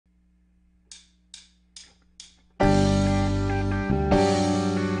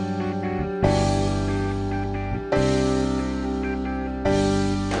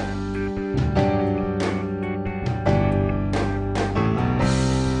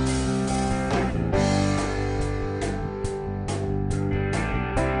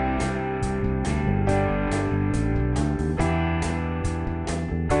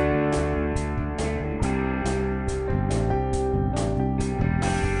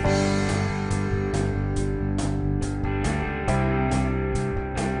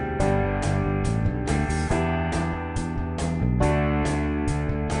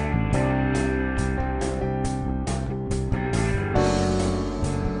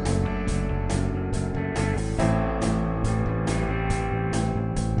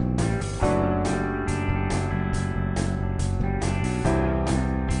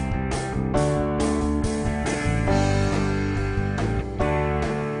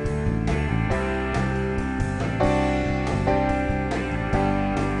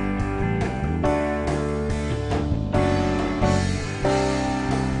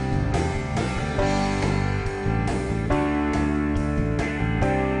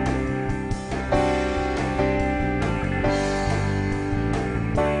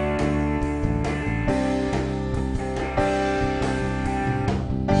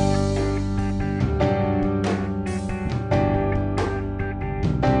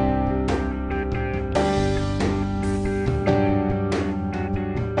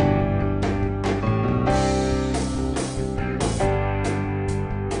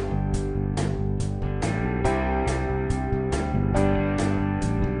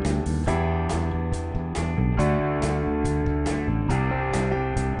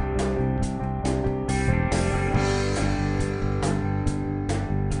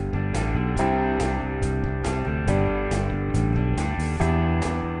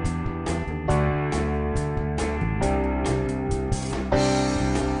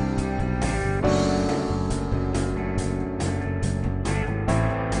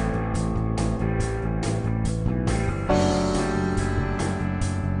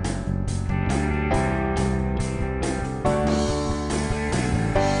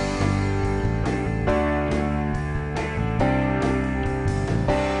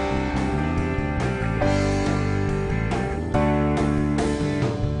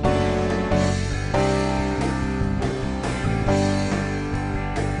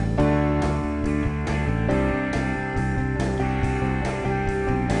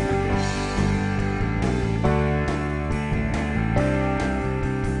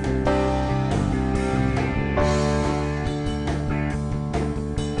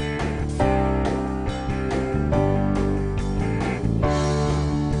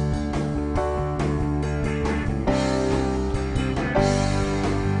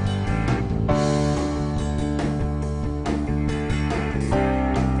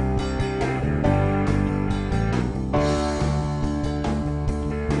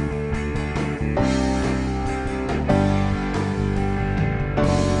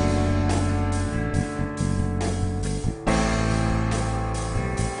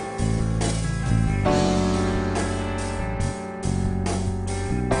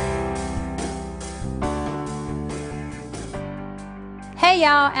Hey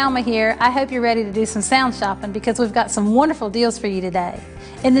y'all, Alma here. I hope you're ready to do some sound shopping because we've got some wonderful deals for you today.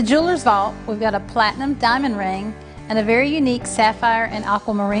 In the Jeweler's Vault, we've got a platinum diamond ring and a very unique sapphire and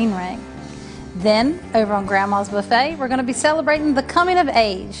aquamarine ring. Then, over on Grandma's Buffet, we're going to be celebrating the coming of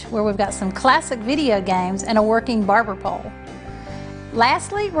age, where we've got some classic video games and a working barber pole.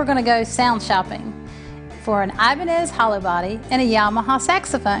 Lastly, we're going to go sound shopping for an Ibanez hollow body and a Yamaha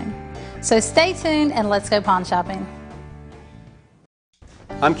saxophone. So stay tuned and let's go pawn shopping.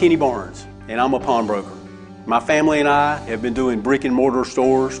 I'm Kenny Barnes, and I'm a pawnbroker. My family and I have been doing brick and mortar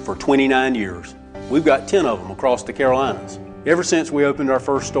stores for 29 years. We've got 10 of them across the Carolinas. Ever since we opened our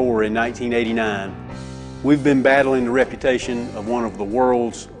first store in 1989, we've been battling the reputation of one of the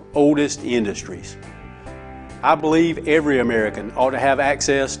world's oldest industries. I believe every American ought to have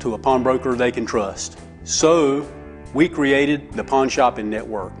access to a pawnbroker they can trust. So, we created the Pawn Shopping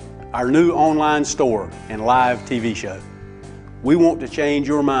Network, our new online store and live TV show. We want to change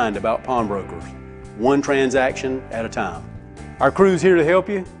your mind about pawnbrokers, one transaction at a time. Our crew's here to help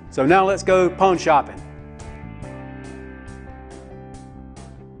you, so now let's go pawn shopping.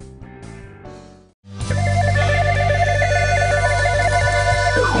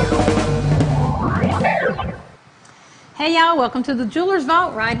 Hey y'all, welcome to the Jeweler's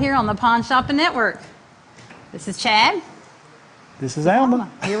Vault right here on the Pawn Shopping Network. This is Chad. This is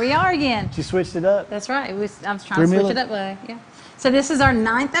Alma. Here we are again. She switched it up. That's right. I was trying to switch it up. Yeah. So this is our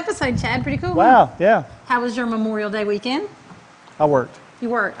 9th episode, Chad. Pretty cool. Wow, huh? yeah. How was your Memorial Day weekend? I worked. You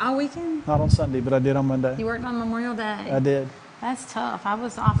worked all weekend? Not on Sunday, but I did on Monday. You worked on Memorial Day? I did. That's tough. I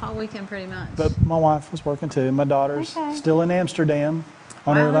was off all weekend pretty much. But my wife was working too. My daughter's still in Amsterdam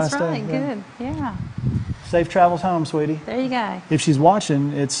on her last day. Good. Yeah. Safe travels home, sweetie. There you go. If she's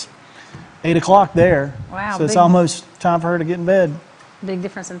watching, it's 8 o'clock there. Wow. So it's almost time for her to get in bed. Big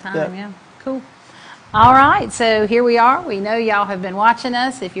difference in time, yeah. Cool. All right, so here we are. We know y'all have been watching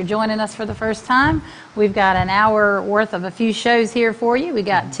us. If you're joining us for the first time, we've got an hour worth of a few shows here for you. We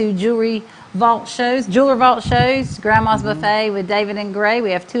got 2 Jeweler Vault shows, Grandma's Buffet with David and Gray.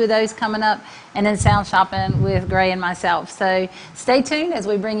 We have 2 of those coming up, and then Sound Shopping with Gray and myself. So stay tuned as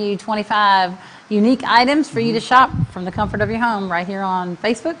we bring you 25 unique items for you to shop from the comfort of your home right here on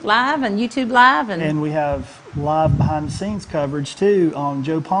Facebook Live and YouTube Live. And we have live behind-the-scenes coverage, too, on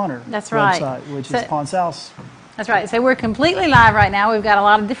Joe Ponner website, which is Pawn South. That's right. So we're completely live right now. We've got a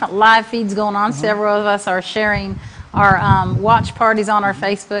lot of different live feeds going on. Several of us are sharing our watch parties on our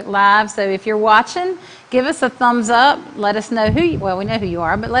Facebook Live. So if you're watching, give us a thumbs up. Let us know we know who you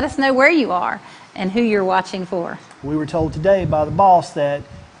are, but let us know where you are and who you're watching for. We were told today by the boss that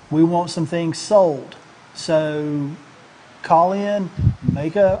we want some things sold. So call in,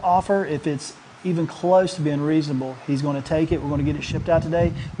 make an offer. If it's even close to being reasonable, he's going to take it. We're going to get it shipped out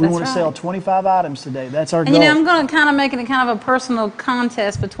today. We want to sell 25 items today. That's our goal. And I'm going to kind of make it a kind of a personal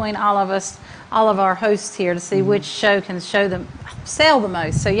contest between all of us, all of our hosts here, to see which show can sell the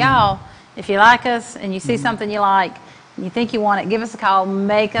most. So y'all, if you like us and you see something you like, and you think you want it, give us a call,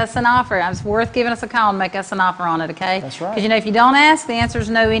 make us an offer. It's worth giving us a call and make us an offer on it, okay? That's right. Because if you don't ask, the answer is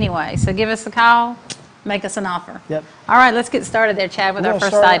no anyway. So give us a call, make us an offer. Yep. All right, let's get started there, Chad, with our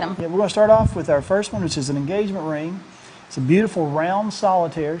first item. We're going to start off with our first one, which is an engagement ring. It's a beautiful round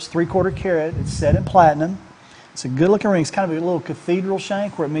solitaire. It's 3/4 carat. It's set in platinum. It's a good-looking ring. It's kind of a little cathedral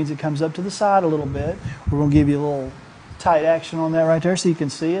shank, where it means it comes up to the side a little bit. We're going to give you a little tight action on that right there so you can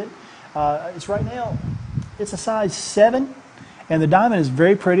see it. It's right now, it's a size 7. And the diamond is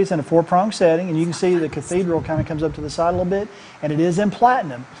very pretty. It's in a 4-prong setting, and you can see the cathedral kind of comes up to the side a little bit. And it is in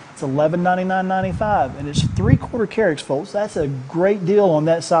platinum. It's $1199.95, and it's 3/4 carats, folks. That's a great deal on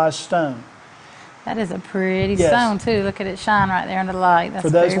that size stone. That is a pretty stone too. Look at it shine right there under the light. That's for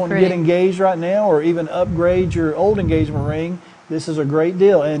those wanting to get engaged right now, or even upgrade your old engagement ring, this is a great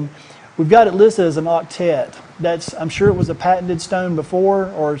deal. And we've got it listed as an octet. I'm sure it was a patented stone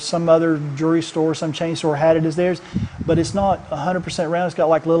before, or some other jewelry store, some chain store had it as theirs, but it's not 100% round. It's got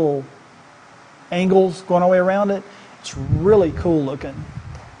like little angles going all the way around it. It's really cool looking.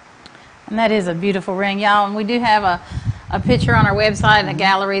 And that is a beautiful ring, y'all. And we do have a picture on our website and a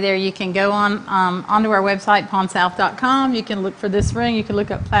gallery there. You can go onto our website, pawnsouth.com. You can look for this ring. You can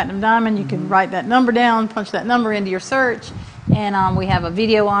look up platinum diamond. You can write that number down, punch that number into your search. And we have a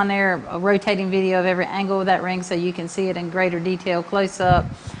video on there, a rotating video of every angle of that ring, so you can see it in greater detail, close up.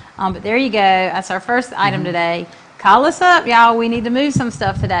 But there you go. That's our first item today. Call us up, y'all. We need to move some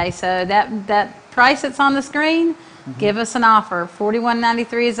stuff today. So that price that's on the screen, give us an offer.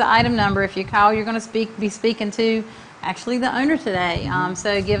 $41.93 is the item number. If you call, you're going to be speaking to actually the owner today.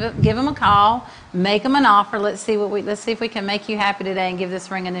 So give them a call, make them an offer. Let's see if we can make you happy today and give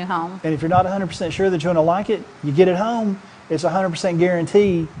this ring a new home. And if you're not 100% sure that you're going to like it, you get it home, it's 100%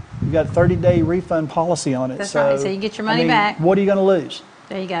 guarantee. You've got a 30-day refund policy on it. That's right. So you get your money back. What are you going to lose?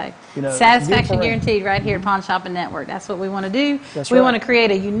 There you go. You know, Satisfaction beautiful ring. guaranteed right here at Pawn Shopping Network. That's what we want to do. That's we right. want to create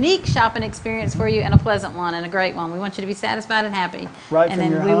a unique shopping experience for you and a pleasant one and a great one. We want you to be satisfied and happy. Right and from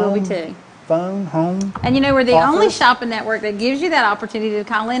then your we will be home, too. Phone, home. And you know, we're the only Offers. shopping network that gives you that opportunity to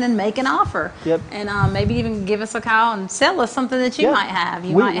call in and make an offer. Yep. And maybe even give us a call and sell us something that you Yeah. might have.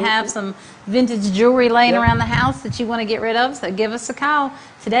 You We- might have some vintage jewelry laying Yep. around the house that you want to get rid of, so give us a call.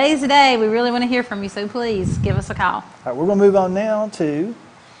 Today's the day. We really want to hear from you, so please give us a call. All right, we're going to move on now to,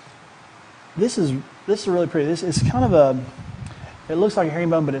 this is really pretty. This is kind of a, it looks like a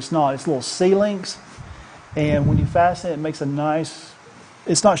herringbone, but it's not. It's little C-links. And when you fasten it, it makes a nice,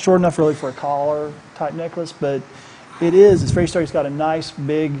 it's not short enough really for a collar type necklace, but it is. It's very sturdy. It's got a nice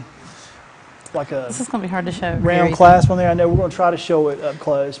big, like a This is going to be hard to show. round clasp on there. I know we're going to try to show it up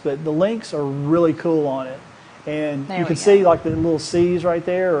close, but the links are really cool on it. And There you we can go. see like the little C's right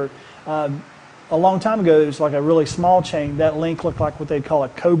there. Or a long time ago, it was like a really small chain. That link looked like what they'd call a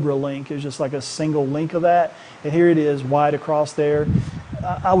cobra link. It was just like a single link of that. And here it is, wide across there.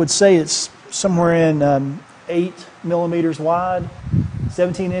 I would say it's somewhere in 8 millimeters wide,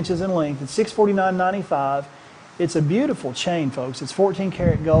 17 inches in length. It's $649.95. It's a beautiful chain, folks. It's 14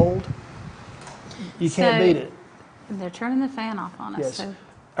 karat gold. You can't So- beat it. They're turning the fan off on us. Yes. So.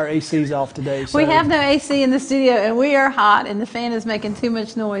 Our AC's off today. So We have no AC in the studio, and we are hot, and the fan is making too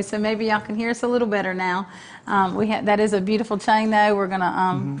much noise. So maybe y'all can hear us a little better now. That is a beautiful chain, though. We're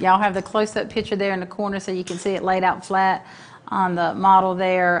gonna y'all have the close-up picture there in the corner, so you can see it laid out flat on the model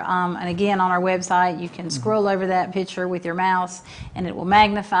there. And again, on our website, you can scroll over that picture with your mouse, and it will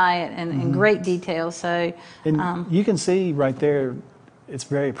magnify it in great detail. So And you can see right there, it's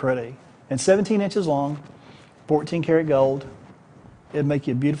very pretty. And 17 inches long, 14 karat gold. It'd make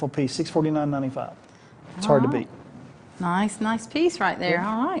you a beautiful piece, $649.95. It's hard to beat. nice piece right there. Yeah.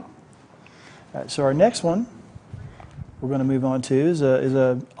 All right. All right, so our next one we're going to move on to is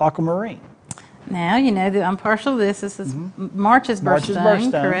a aquamarine. Now you know that I'm partial to this. This is March's March's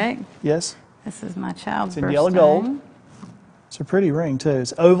birthstone, birthstone. correct? Yes. This is my child's It's in birthstone. yellow gold. It's a pretty ring, too.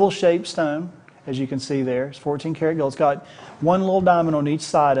 It's oval shaped stone, as you can see there. It's 14 karat gold. It's got one little diamond on each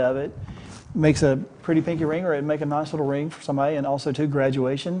side of it. Makes a pretty pinky ring, or it'd make a nice little ring for somebody, and also, too,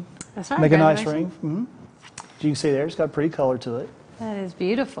 graduation. That's right. Make a nice graduation. ring. You can see there, it's got a pretty color to it. That is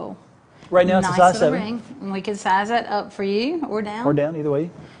beautiful. Right now, it's nice a size little 7. ring. And we can size that up for you or down. Or down, either way.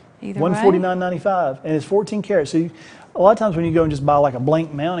 Either way. $149.95, and it's 14 karat. So a lot of times when you go and just buy like a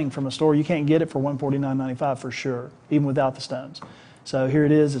blank mounting from a store, you can't get it for $149.95 for sure, even without the stones. So here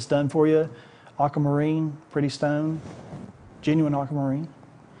it is. It's done for you. Aquamarine, pretty stone, genuine aquamarine,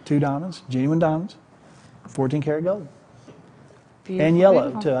 2 diamonds, genuine diamonds, 14 karat gold, Beautiful, and yellow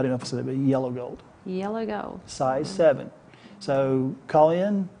beautiful. too. I didn't know if I said that, but yellow gold, Yellow gold. size 7. So call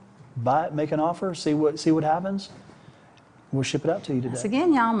in, buy it, make an offer, see what happens. We'll ship it out to you today. Once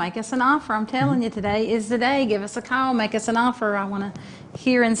again, y'all, make us an offer. I'm telling you, today is the day. Give us a call. Make us an offer. I want to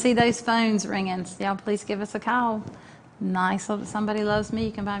hear and see those phones ringing. So y'all, please give us a call. Nice. Somebody loves me.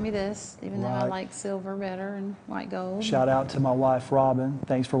 You can buy me this, even though I Right. like silver better and white gold. Shout out to my wife, Robin.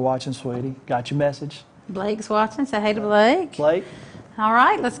 Thanks for watching, sweetie. Got your message. Blake's watching. Say hey to Blake. Blake, All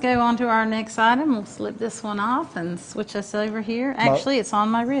right, let's go on to our next item. We'll slip this one off and switch us over here. Actually, it's on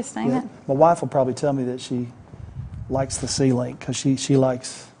my wrist, ain't yeah. it? My wife will probably tell me that she likes the C-Link because she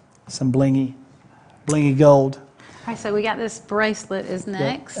likes some blingy gold. All right, so we got this bracelet is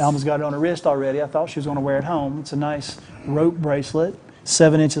next. Yeah. Alma's got it on her wrist already. I thought she was going to wear it home. It's a nice rope bracelet,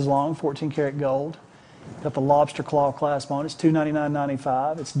 7 inches long, 14 karat gold. Got the lobster claw clasp on it. It's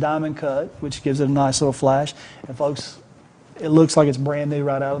 $299.95. It's diamond cut, which gives it a nice little flash. And folks, it looks like it's brand new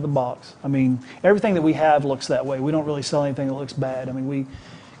right out of the box. I mean, everything that we have looks that way. We don't really sell anything that looks bad. I mean, we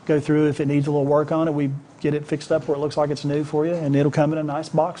go through, if it needs a little work on it, we get it fixed up where it looks like it's new for you, and it'll come in a nice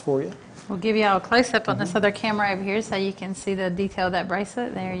box for you. We'll give you all a close-up on this other camera over here so you can see the detail of that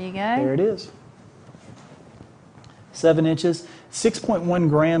bracelet. There you go. There it is. 7 inches, 6.1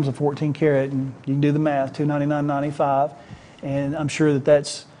 grams of 14 karat, and you can do the math, $299.95. And I'm sure that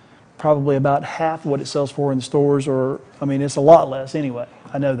that's probably about half what it sells for in the stores, or, I mean, it's a lot less anyway.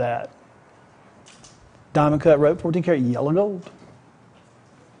 I know that. Diamond cut rope, 14 karat, yellow gold.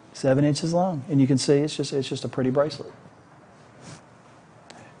 7 inches long. And you can see it's just a pretty bracelet.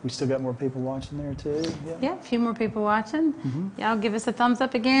 We still got more people watching there too. Yeah, a few more people watching. Y'all give us a thumbs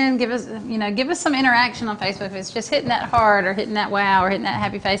up again. Give us some interaction on Facebook. If it's just hitting that heart or hitting that wow or hitting that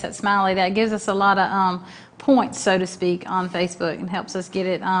happy face, that smiley, that gives us a lot of points, so to speak, on Facebook and helps us get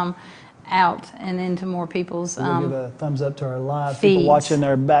it out and into more people's We'll give a thumbs up to our live feeds. people watching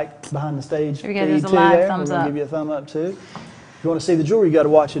their back behind the stage There we go, feed there's a too live there. thumbs We're gonna up. give you a thumb up too. If you want to see the jewelry, you got to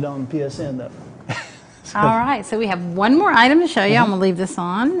watch it on PSN though. All right, so we have one more item to show you. I'm going to leave this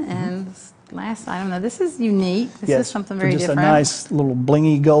on. And this last item, now this is unique. This is something very just different. a nice little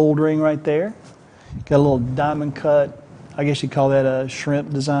blingy gold ring right there. Got a little diamond cut. I guess you'd call that a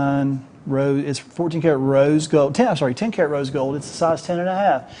shrimp design. Rose. It's 14 karat rose gold. 10 karat rose gold. It's a size 10 and a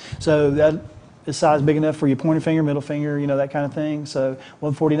half. So that is size big enough for your pointer finger, middle finger, you know, that kind of thing. So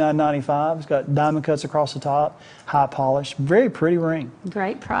 $149.95. It's got diamond cuts across the top, high polish. Very pretty ring.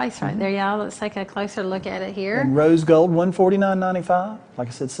 Great price right there, y'all. Let's take a closer look at it here. And rose gold, $149.95. Like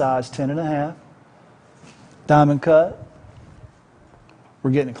I said, size 10 and a half. Diamond cut. We're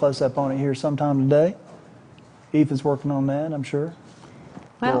getting a close up on it here sometime today. Ethan's working on that, I'm sure.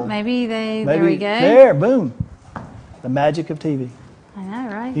 Well, Well, maybe there we go. There, boom. The magic of TV. I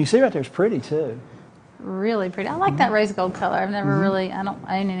know, right? You see right there, it's pretty too. Really pretty. I like that rose gold color. I've never really, I don't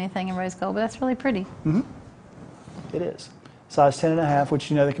own anything in rose gold, but that's really pretty. It is. Size 10 and a half, which,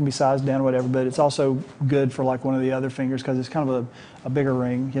 you know, they can be sized down or whatever, but it's also good for like one of the other fingers because it's kind of a bigger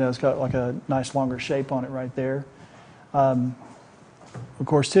ring. You know, it's got like a nice longer shape on it right there. Of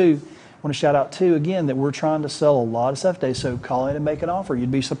course, too, I want to shout out, too, again, that we're trying to sell a lot of stuff today, so call in and make an offer.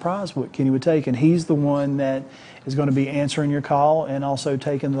 You'd be surprised what Kenny would take, and he's the one that is going to be answering your call and also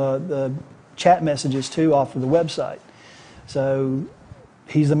taking the chat messages, too, off of the website. So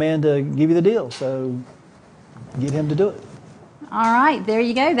he's the man to give you the deal, so get him to do it. All right, there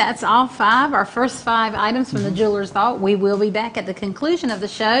you go. That's all five, our first 5 items from the Jeweler's Vault. We will be back at the conclusion of the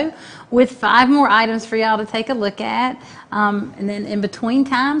show with 5 more items for y'all to take a look at. And then in between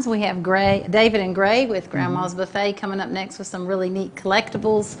times, we have David and Gray with Grandma's Buffet coming up next with some really neat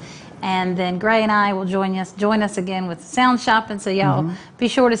collectibles. And then Gray and I will join us again with Sound Shopping. So y'all be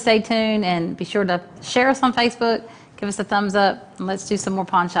sure to stay tuned and be sure to share us on Facebook. Give us a thumbs up, and let's do some more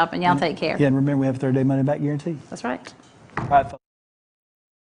pawn shopping. Y'all take care. Yeah, and remember, we have a 30-day money-back guarantee. That's right. All right, folks.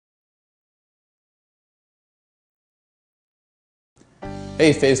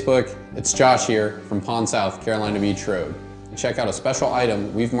 Hey Facebook, it's Josh here from Pawn South, Carolina Beach Road. And check out a special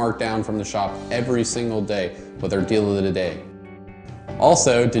item we've marked down from the shop every single day with our deal of the day.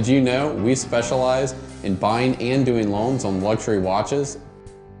 Also, did you know we specialize in buying and doing loans on luxury watches?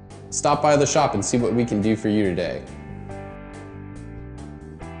 Stop by the shop and see what we can do for you today.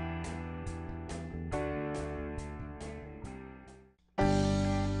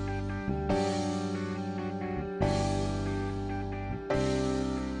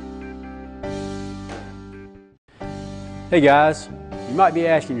 Hey guys, you might be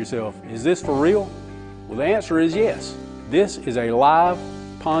asking yourself, is this for real? Well, the answer is yes. This is a live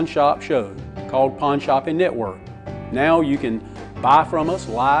pawn shop show called Pawn Shopping Network. Now you can buy from us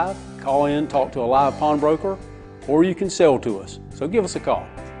live, call in, talk to a live pawnbroker, or you can sell to us. So give us a call.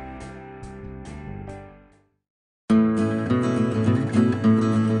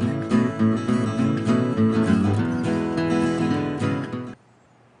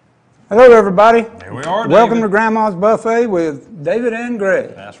 Hello, everybody. Here we are, Welcome David. to Grandma's Buffet with David and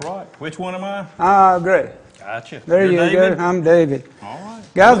Greg. That's right. Which one am I? Greg. Gotcha. There You're you David? go. I'm David. All right.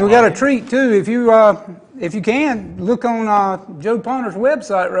 Guys, we got a treat too. If you can look on Joe Ponner's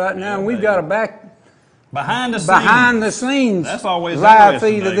website right now, and we've got a Behind the scenes. behind the scenes That's always live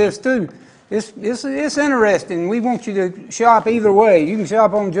interesting, feed of David. this too. It's interesting. We want you to shop either way. You can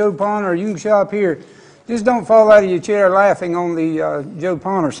shop on Joe Ponner, or you can shop here. Just don't fall out of your chair laughing on the Joe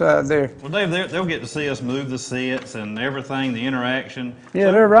Ponner side there. Well, Dave, they'll get to see us move the sets and everything, the interaction.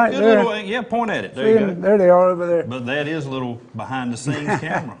 Yeah, they're right good there. little- yeah, point at it. There you go. There they are over there. But that is a little behind the scenes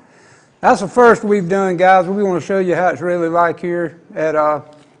camera. That's the first we've done, guys. We want to show you how it's really like here at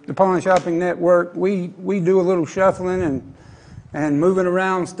the Pawn Shopping Network. We do a little shuffling and moving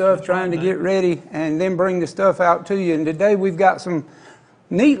around stuff, trying to get ready, and then bring the stuff out to you. And today we've got some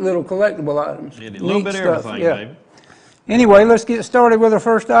neat little collectible items. A little Neat bit of stuff, everything, yeah. David. Anyway, let's get started with our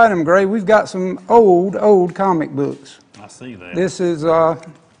first item, Gray. We've got some old comic books. I see that. This is, I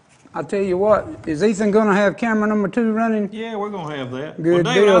tell you what, is Ethan going to have camera number 2 running? Yeah, we're going to have that. Good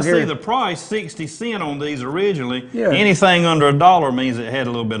well, David, deal I see here. the price, 60 cents on these originally. Yeah. Anything under $1 means it had a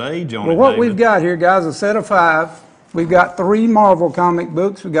little bit of age on Well, it, what David. we've got here, guys, a set of 5. We've got 3 Marvel comic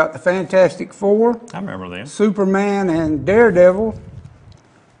books. We've got the Fantastic Four, I remember them. Superman and Daredevil,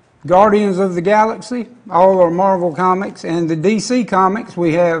 Guardians of the Galaxy, all are Marvel comics, and the DC comics,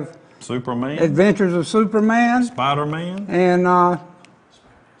 we have Superman, Adventures of Superman, Spider-Man, and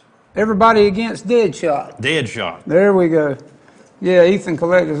Everybody Against Deadshot. Deadshot. There we go. Yeah, Ethan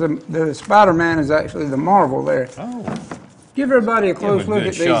collected the Spider-Man is actually the Marvel there. Oh, Give everybody a close a look good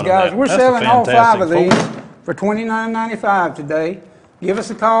at these shot of guys. that. We're That's a selling all 5 of these fantastic for $29.95 today. Give us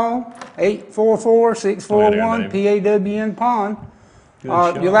a call, 844-641 PAWN Pond.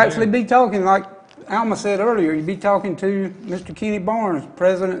 shot You'll there. actually be talking, like Alma said earlier, you'll be talking to Mr. Kenny Barnes,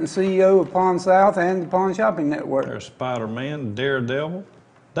 President and CEO of Pond South and the Pond Shopping Network. There's Spider-Man, Daredevil.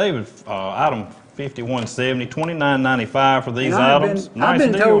 David, item 5170, $29.95 for these And items. I've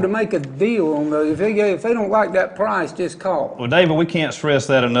been deal. told to make a deal on those. If they don't like that price, just call. Well, David, we can't stress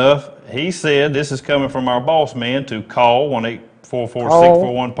that enough. He said this is coming from our boss man to call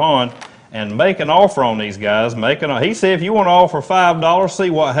 1-844-641-POND and make an offer on these guys. He said if you want to offer $5,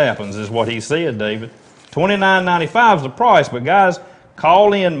 see what happens, is what he said, David. $29.95 is the price, but guys,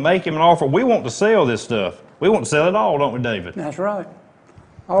 call in, make him an offer. We want to sell this stuff. We want to sell it all, don't we, David? That's right.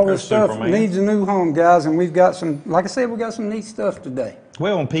 All this There's stuff Superman. needs a new home, guys, and we've got some, like I said, we got some neat stuff today.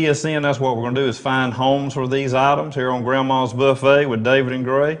 Well, on PSN, that's what we're going to do is find homes for these items here on Grandma's Buffet with David and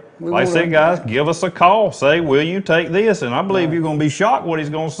Gray. Like I said, guys, give us a call. Say, will you take this? And I believe you're going to be shocked what he's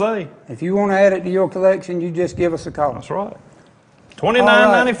going to say. If you want to add it to your collection, you just give us a call. That's right.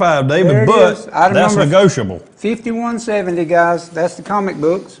 $29.95, David, There it but is. Item that's number negotiable. 5170, guys. That's the comic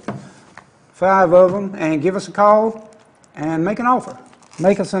books, 5 of them, and give us a call and make an offer.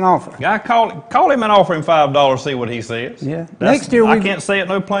 Make us an offer. Guy, call him and offer him $5, see what he says. Yeah. That's- Next year I we- can't say it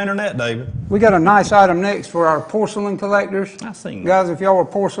no plainer than that, David. We got a nice item next for our porcelain collectors. I seen that. Guys, if y'all are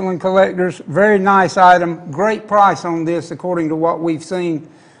porcelain collectors, very nice item. Great price on this according to what we've seen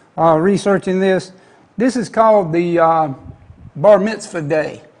researching this. This is called the Bar Mitzvah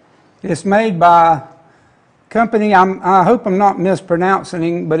Day. It's made by a company, I hope I'm not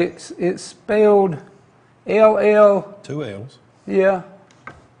mispronouncing, but it's spelled LL, 2 L's. yeah,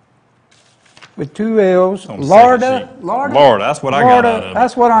 with 2 L's. On the second sheet. Larda, that's what I got out of it.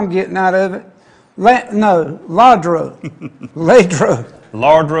 That's what I'm getting out of it. Ladro. Ladro.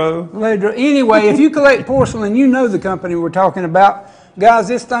 Lardro. Ladro. Anyway, if you collect porcelain, you know the company we're talking about. Guys,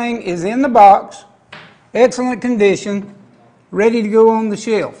 this thing is in the box, excellent condition, ready to go on the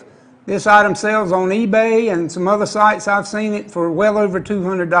shelf. This item sells on eBay and some other sites. I've seen it for well over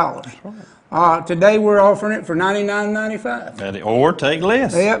 $200. Today we're offering it for $99.95. Or take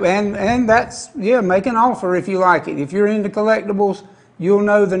less. Yep, and that's, make an offer if you like it. If you're into collectibles, you'll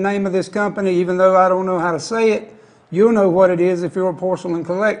know the name of this company, even though I don't know how to say it. You'll know what it is if you're a porcelain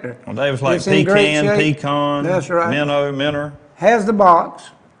collector. Well, David's like It's in great pecan, shape. pecan, That's right. minnow. Has the box.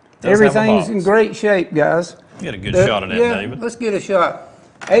 Does have a Everything's box. in great shape, guys. Get a good shot of that, David. Let's get a shot.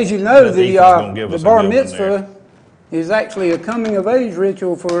 As you know, Bet the Ethan's gonna give us a bar good one mitzvah is actually a coming of age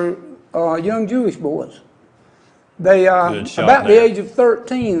ritual for young Jewish boys. They Good shot about the there. age of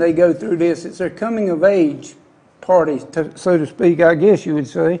 13 they go through this. It's their coming of age party, so to speak, I guess you would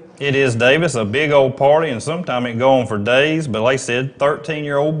say. It is, David. It's a big old party, and sometimes it can go on for days. But like I said,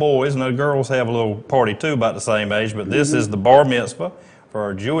 13-year-old boys, and the girls have a little party too about the same age. But this is the bar mitzvah for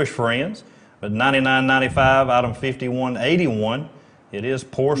our Jewish friends. But $99.95, item 5181. It is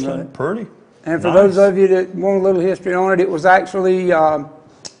porcelain, pretty. And for nice. those of you that want a little history on it, it was actually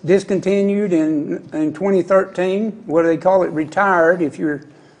discontinued in 2013. What do they call it? Retired. If you're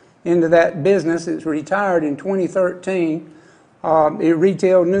into that business, it's retired in 2013. It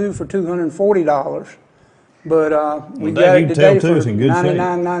retailed new for $240. But we Dave, got you it can today tell, too, for it's in good shape.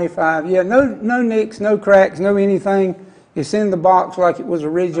 $99.95. Yeah, no nicks, no cracks, no anything. It's in the box like it was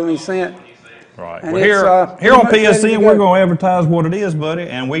originally sent. Right. And Well, it's, here on pretty much ready to PSN, go. we're going to advertise what it is, buddy,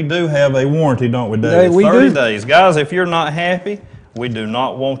 and we do have a warranty, don't we, Dave? Yeah, we 30 do. days. Guys, if you're not happy, we do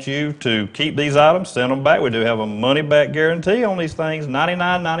not want you to keep these items, send them back. We do have a money-back guarantee on these things,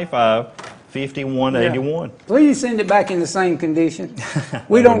 $99.95, $51.81. Please send it back in the same condition.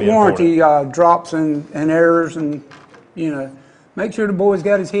 We That don't would be warranty drops and errors, and make sure the boy's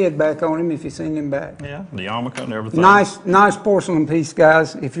got his head back on him if you send him back. Yeah, the yarmulke and everything. Nice porcelain piece,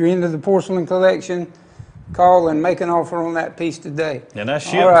 guys. If you're into the porcelain collection, call and make an offer on that piece today. And that's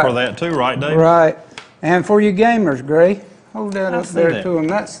All shipped right. for that too, right, Dave? Right. And for you gamers, Gray, hold that I up see there that. to them.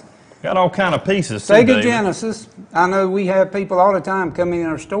 That's Got all kind of pieces too, Sega David. Genesis. I know we have people all the time coming in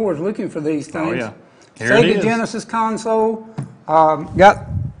our stores looking for these things. Oh, yeah. Here it Sega is. Genesis console. Got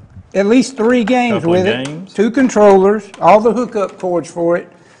at least 3 games Couple with of it. games. 2 controllers, all the hookup cords for it.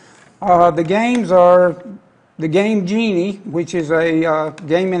 The games are the Game Genie, which is a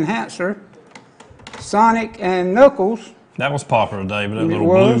game enhancer. Sonic and Knuckles, That was popular, David, that It little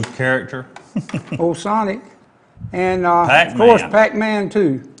was. blue character. old Sonic. And of Pac-Man. course Pac-Man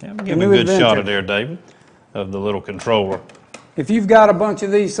 2. Yeah, The give me a New good shot Adventure. of there, David, of the little controller. If you've got a bunch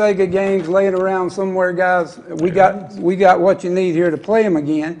of these Sega games laying around somewhere, guys, we got what you need here to play them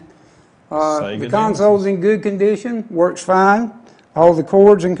again. Sega The console's in good condition, works fine. All the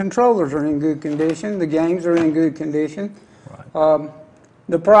cords and controllers are in good condition. The games are in good condition.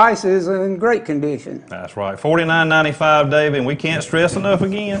 The price is in great condition. That's right. $49.95, David, and we can't stress enough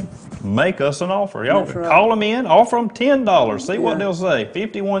again. Make us an offer. Y'all That's right. call them in, offer them $10. See what they'll say.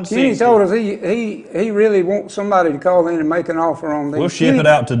 $51.60. Kenny told us he really wants somebody to call in and make an offer on these. We'll ship it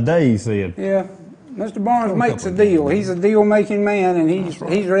out today, he said. Yeah, Mr. Barnes makes a deal. He's a deal-making man, and he's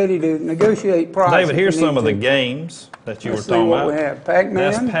ready to negotiate price. David, if here's you need some of the to. games that you Let's were see talking what about. we have. Pac-Man.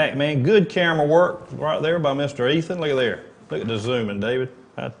 That's Pac-Man. Good camera work right there by Mr. Ethan. Look at there. Look at the zooming, David.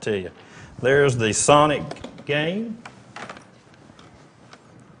 I tell you. There's the Sonic game.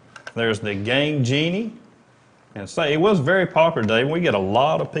 There's the Game Genie. And say, it was very popular, David. We get a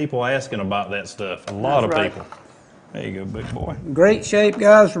lot of people asking about that stuff. A lot of That's right. people. There you go, big boy. Great shape,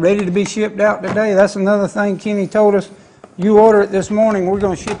 guys. Ready to be shipped out today. That's another thing Kenny told us. You order it this morning. We're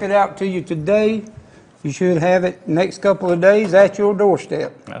going to ship it out to you today. You should have it next couple of days at your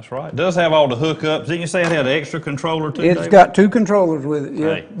doorstep. That's right. It does have all the hookups. Didn't you say it had an extra controller too, It's David? got 2 controllers with it. Yeah,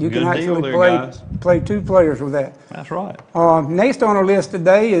 Hey, you can good deal actually there, guys. play 2 players with that. That's right. Next on our list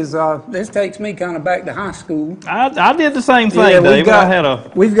today is this takes me kind of back to high school. I did the same thing, Yeah, David. I had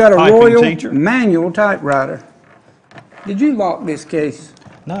a we've got a typing Royal teacher. manual typewriter. Did you lock this case?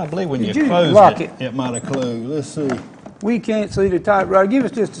 No, I believe when Did you you closed lock it, it? it might have closed. Let's see. We can't see the typewriter. Give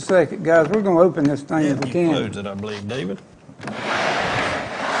us just a second, guys. We're going to open this thing Yeah, if we you can. closed it, I believe, David.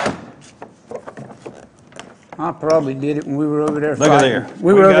 I probably did it when we were over there Look at fighting. there.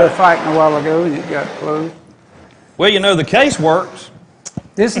 We We were over got there it. fighting a while ago, and it got closed. Well, you know, the case works.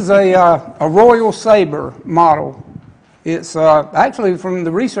 This is a Royal Sabre model. It's actually, from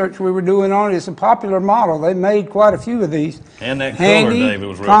the research we were doing on it, it's a popular model. They made quite a few of these. And that color, Handy, David,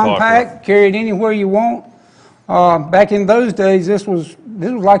 was real compact, popular. carried anywhere you want. Back in those days, this was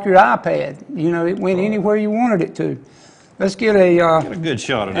like your iPad. You know, it went anywhere you wanted it to. Let's get Got a good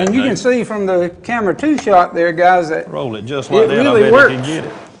shot of that, and you can David. see from the camera 2 shot there, guys, that Roll it just like it that. really I bet works. you can get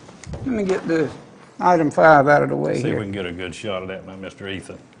it. let me get the item 5 out of the way See if we here. can get a good shot of that, my Mr.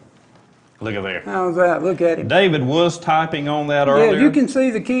 Ethan. Look at there. How's that? Look at him. David was typing on that Yeah, earlier. you can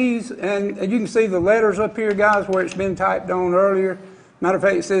see the keys and you can see the letters up here, guys, where it's been typed on earlier. Matter of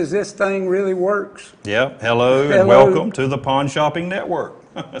fact, it says this thing really works. Yep. Hello and Hello. welcome to the Pawn Shopping Network.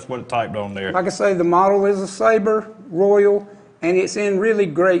 That's what it typed on there. Like I say, the model is a Sabre Royal, and it's in really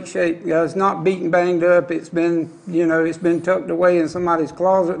great shape, guys. Not beaten, banged up. It's been, you know, it's been tucked away in somebody's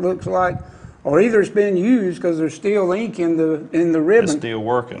closet, looks like, or either it's been used because there's still ink in the It's ribbon. still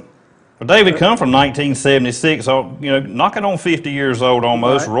working. Well, David come from 1976, so, you know, knocking on 50 years old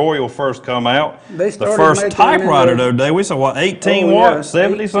almost. Right. Royal first come out. They The started first making them in typewriter, the- though, David, we saw what, 18 Oh, what, yeah,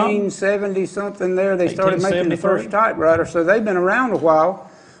 70 something? 1870 something there. They started making the 1873. first typewriter, so they've been around a while.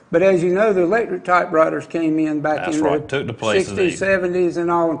 But as you know, the electric typewriters came in back That's in right, the took the place of 60s, these. 70s,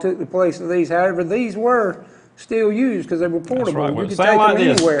 and all, and took the place of these. However, these were still used because they were That's portable. right. You Well, could it sound take like them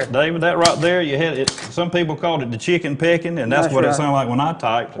this, anywhere. David. That right there, you had it. Some people called it the chicken pecking, and that's That's what it right. sounded like when I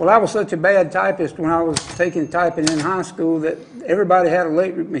typed. Well, I was such a bad typist when I was taking typing in high school that everybody had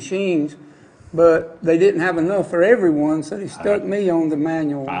electric machines, but they didn't have enough for everyone, so they stuck me on the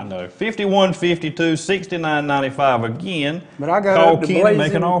manual. I know. 5152, 69.95 again. But I got Call up to Kenny,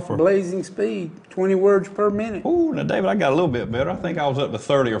 make an offer. blazing speed, 20 words per minute. Ooh, now David, I got a little bit better. I think I was up to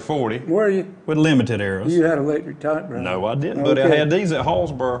 30 or 40 Were you? with limited errors. You had electric typewriter. No, I didn't, but I Okay. had these at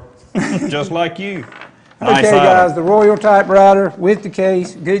Hallsboro, just like you. Okay, Nice guys, item. the Royal typewriter with the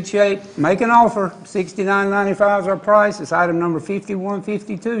case, good shape. Make an offer. $69.95 is our price. It's item number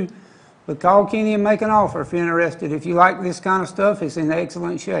 5152. But call Kenny and make an offer if you're interested. If you like this kind of stuff, it's in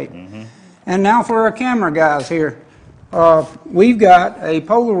excellent shape. Mm-hmm. And now for our camera guys here. We've got a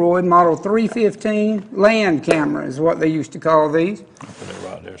Polaroid Model 315 land camera is what they used to call these. Put it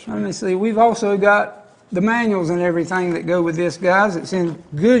right there, Let sweetie. me see. We've also got the manuals and everything that go with this, guys. It's in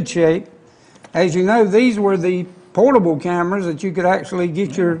good shape. As you know, these were the portable cameras that you could actually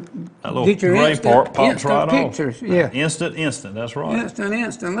get your That little gray part pops right off. pictures. Yeah, Instant, that's right.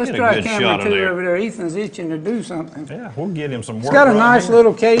 instant. Let's Get a try good camera shot of 2 there. over there. Ethan's itching to do something. Yeah, we'll get him some work. It's got a right nice here.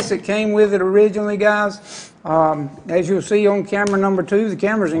 little case that came with it originally, guys. As you'll see on camera number 2, the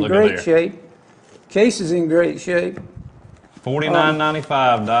camera's in Look at great there. shape. Case is in great shape.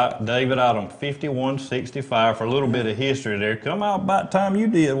 $49.95, David, item 5165 for a little bit of history there. Come out about the time you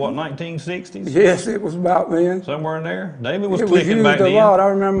did, what, 1960s? Yes, it was about then. Somewhere in there. David was It was clicking used back a then. lot. I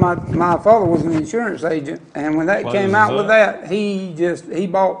remember my father was an insurance agent, and when that What came is out with that? that, he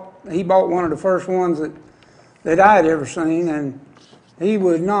bought one of the first ones that I had ever seen, and He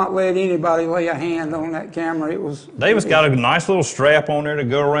would not let anybody lay a hand on that camera. It was David's got a nice little strap on there to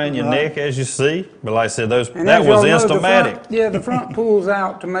go around your neck, as you see. But like I said, and that as was y'all know, Instamatic. the front pulls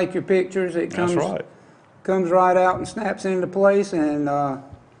out to make your pictures. It comes, That's right. comes right out and snaps into place, and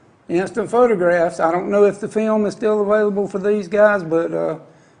instant photographs. I don't know if the film is still available for these guys, but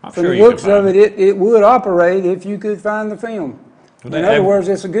I'm from sure the you can looks of find it would operate if you could find the film. In other words,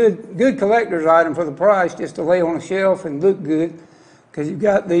 it's a good collector's item for the price, just to lay on a shelf and look good, because you've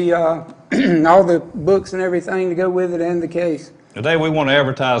got the all the books and everything to go with it and the case. Today we want to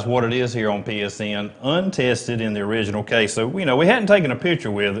advertise what it is here on PSN, untested in the original case. So, we hadn't taken a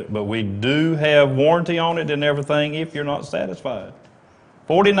picture with it, but we do have warranty on it and everything if you're not satisfied.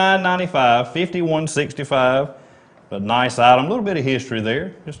 $49.95, $51.65, but nice item, a little bit of history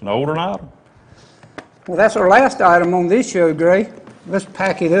there, just an older item. Well, that's our last item on this show, Gray. Let's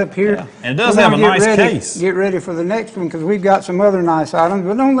pack it up here. Yeah. And it does have a nice case. Get ready for the next one, because we've got some other nice items.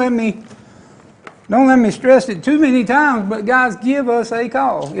 But don't let me stress it too many times, but guys, give us a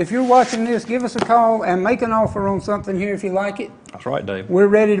call. If you're watching this, give us a call and make an offer on something here if you like it. That's right, Dave. We're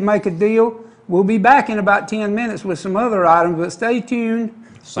ready to make a deal. We'll be back in about 10 minutes with some other items, but stay tuned.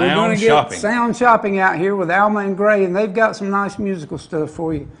 We're gonna get Sound Shopping out here with Alma and Gray, and they've got some nice musical stuff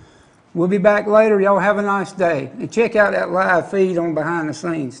for you. We'll be back later. Y'all have a nice day. And check out that live feed on Behind the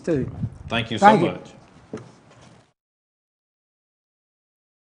Scenes, too. Thank you so much.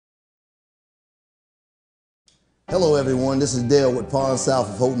 Hello everyone, this is Dale with Pond South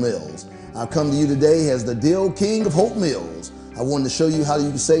of Hope Mills. I've come to you today as the Dale King of Hope Mills. I wanted to show you how you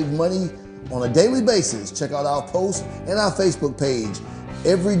can save money on a daily basis. Check out our posts and our Facebook page.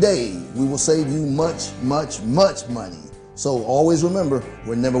 Every day we will save you much, much, much money. So always remember,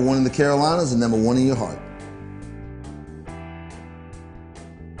 we're number one in the Carolinas and number one in your heart.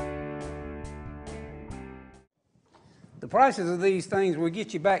 The prices of these things will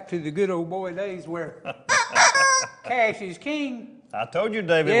get you back to the good old boy days where cash is king. I told you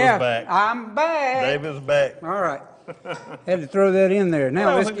David was back. I'm back. David's back. All right. Had to throw that in there.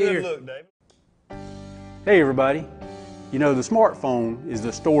 Now let's get here. Look, David. Hey everybody. The smartphone is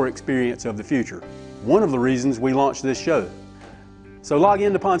the store experience of the future. One of the reasons we launched this show. So log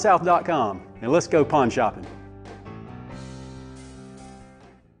into pondsouth.com and let's go pond shopping.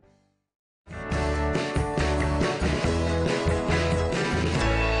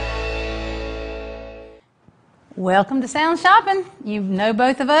 Welcome to Sound Shopping. You know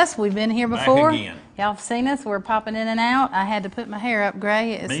both of us. We've been here before. Back again. Y'all have seen us. We're popping in and out. I had to put my hair up,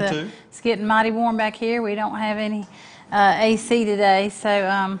 Gray. Me too. It's getting mighty warm back here. We don't have any AC today,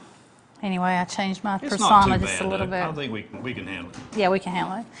 so anyway, I changed my persona just a little bit. I think we can handle it. Yeah, we can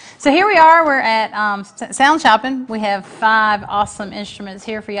handle it. So here we are. We're at Sound Shopping. We have 5 awesome instruments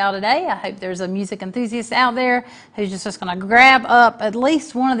here for y'all today. I hope there's a music enthusiast out there who's just going to grab up at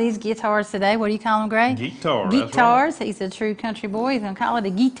least one of these guitars today. What do you call them, Gray? Guitar. Guitars. That's right. He's a true country boy. He's going to call it a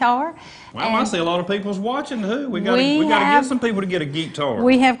guitar. Well, I see a lot of people's watching too. We got to get some people to get a guitar.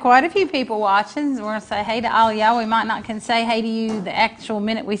 We have quite a few people watching. So we're going to say hey to all y'all. We might not can say hey to you the actual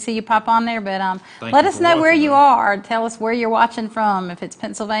minute we see you pop on there, but let us know where you are. Tell us where you're watching from. If it's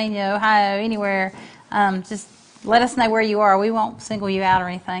Pennsylvania, Ohio, anywhere, just let us know where you are. We won't single you out or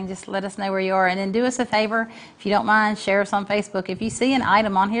anything. Just let us know where you are. And then do us a favor, if you don't mind, share us on Facebook. If you see an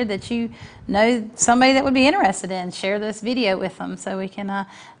item on here that you know somebody that would be interested in, share this video with them so we can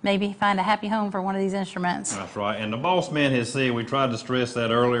maybe find a happy home for one of these instruments. That's right. And the boss man has said, we tried to stress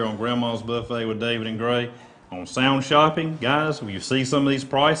that earlier on Grandma's Buffet with David and Gray. On Sound Shopping, guys, when you see some of these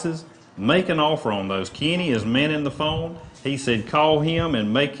prices, make an offer on those. Kenny is manning the phone. He said call him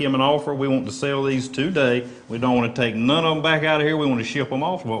and make him an offer. We want to sell these today. We don't want to take none of them back out of here. We want to ship them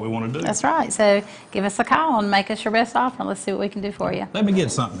off, what we want to do. That's right. So give us a call and make us your best offer, and let's see what we can do for you. Let me get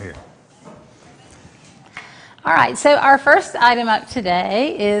something here. All right, so our first item up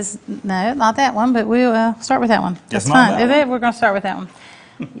today is, no, not that one, but we'll start with that one. That's fine. Is it? We're going to start with that one.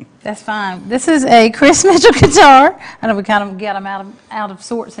 That's fine. This is a Chris Mitchell guitar. I know we kind of got him out of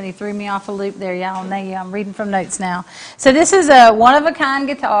sorts, and he threw me off a loop there, y'all. And I'm reading from notes now. So this is a one-of-a-kind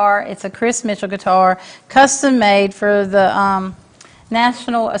guitar. It's a Chris Mitchell guitar, custom made for the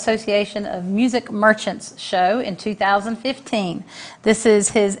National Association of Music Merchants show in 2015. This is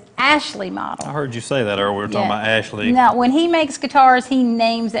his Ashley model. I heard you say that earlier. We were talking about Ashley. Now, when he makes guitars, he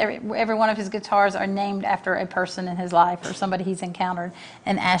names every one of his guitars are named after a person in his life or somebody he's encountered.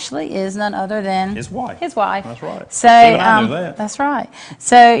 And Ashley is none other than his wife. His wife. That's right. So I knew that. That's right.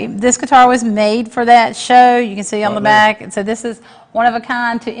 So this guitar was made for that show. You can see on the back. So this is one of a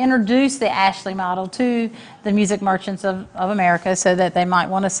kind, to introduce the Ashley model to the music merchants of America so that they might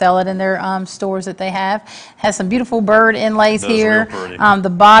want to sell it in their stores that they have. Has some beautiful bird inlays here. The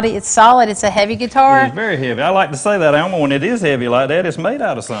body, it's solid. It's a heavy guitar. It's very heavy. I like to say that, Alma, when it is heavy like that, it's made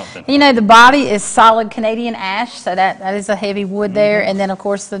out of something. You know, the body is solid Canadian ash, so that is a heavy wood there. And then, of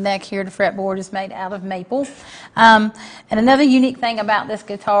course, the neck here, the fretboard, is made out of maple. And another unique thing about this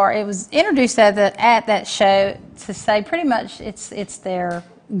guitar, it was introduced at that show to say pretty much it's their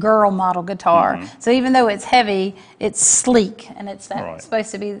girl model guitar. So even though it's heavy, it's sleek, and it's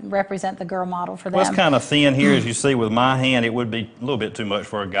supposed to represent the girl model for them. Well, it's kind of thin here, as you see with my hand. It would be a little bit too much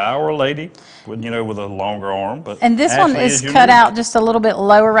for a guy or a lady, with a longer arm. And this one is cut out just a little bit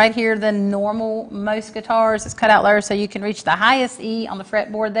lower right here than normal. Most guitars, it's cut out lower so you can reach the highest E on the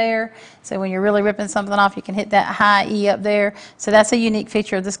fretboard there. So when you're really ripping something off, you can hit that high E up there. So that's a unique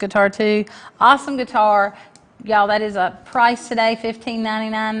feature of this guitar too. Awesome guitar. Y'all, that is a price today,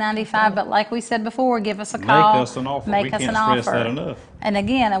 $15.99.95. But like we said before, give us a call. Make us an offer. Make we us can't an stress offer. that enough. And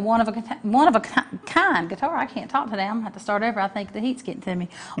again, a one of a kind guitar. I can't talk today. I'm gonna have to start over. I think the heat's getting to me.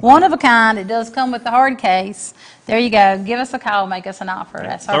 One of a kind. It does come with the hard case. There you go. Give us a call. Make us an offer.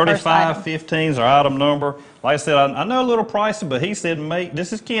 That's our first item. 3515 is our item number. Like I said, I know a little pricey, but he said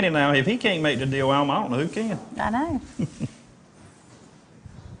this is Kenny now. If he can't make the deal, Alma, I don't know who can. I know.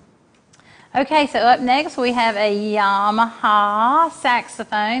 Okay, so up next we have a Yamaha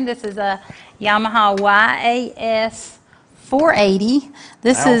saxophone. This is a Yamaha YAS 480.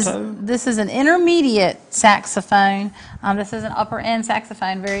 This is an intermediate saxophone. This is an upper end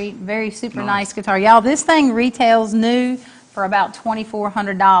saxophone. Very, very super nice guitar. Y'all, this thing retails new for about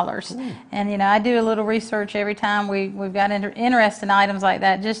 $2,400. And I do a little research every time we've got interesting items like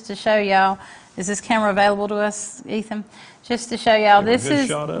that, just to show y'all. Is this camera available to us, Ethan? Just to show y'all, this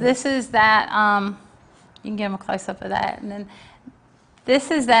is that. You can give them a close up of that, and then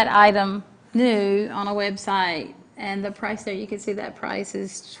this is that item new on a website, and the price there, you can see that price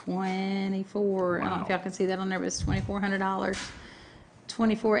is $24. Wow. I don't know if y'all can see that on there, but it's $2,400.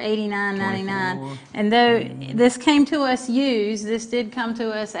 $24.89.99. And though this came to us used, this did come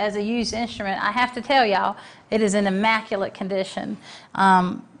to us as a used instrument. I have to tell y'all, it is in immaculate condition.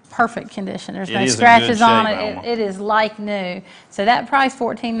 Perfect condition. There's no scratches on it. It is like new. So that price,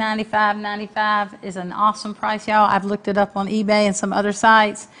 $14.95.95, is an awesome price, y'all. I've looked it up on eBay and some other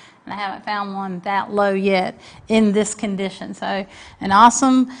sites, and I haven't found one that low yet in this condition. So an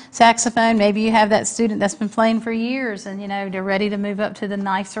awesome saxophone. Maybe you have that student that's been playing for years, and they're ready to move up to the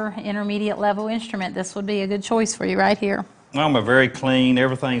nicer intermediate level instrument. This would be a good choice for you right here. I'm very clean.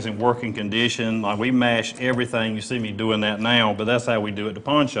 Everything's in working condition. Like, we mash everything. You see me doing that now, but that's how we do it at the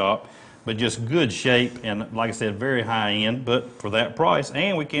pawn shop. But just good shape, and like I said, very high end, but for that price.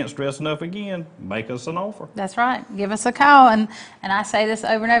 And we can't stress enough again, make us an offer. That's right. Give us a call. And I say this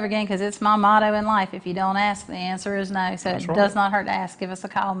over and over again because it's my motto in life. If you don't ask, the answer is no. So it does not hurt to ask. Give us a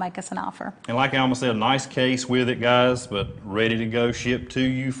call, make us an offer. And like Alma said, a nice case with it, guys, but ready to go, shipped to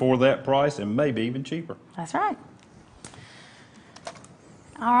you for that price, and maybe even cheaper. That's right.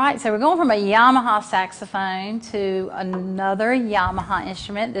 All right, so we're going from a Yamaha saxophone to another Yamaha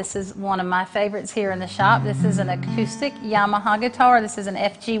instrument. This is one of my favorites here in the shop. This is an acoustic Yamaha guitar. This is an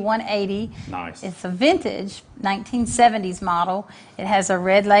FG 180. Nice. It's a vintage 1970s model. It has a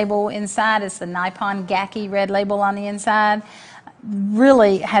red label inside. It's the Nippon Gakki red label on the inside.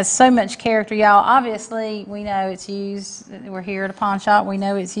 Really has so much character, y'all. Obviously, we know it's used. We're here at a pawn shop. We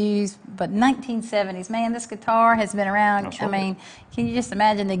know it's used. But 1970s, man, this guitar has been around. I mean, can you just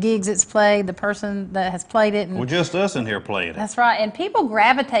imagine the gigs it's played, the person that has played it? And well, just us in here playing it. That's right. And people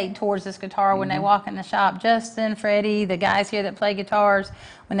gravitate towards this guitar when they walk in the shop. Justin, Freddie, the guys here that play guitars,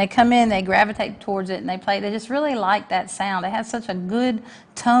 when they come in, they gravitate towards it and they play. They just really like that sound. It has such a good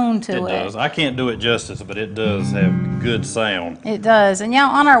tone to it. It does. I can't do it justice, but it does have good sound. It does. And y'all,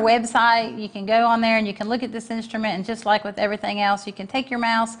 on our website, you can go on there and you can look at this instrument, and just like with everything else, you can take your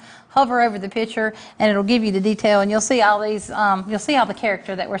mouse, hover over the picture, and it'll give you the detail, and you'll see all these, you'll see all the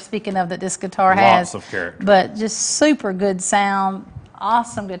character that we're speaking of that this guitar has. Lots of character. But just super good sound.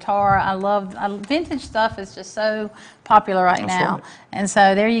 Awesome guitar. Vintage stuff is just so popular right now. Right. And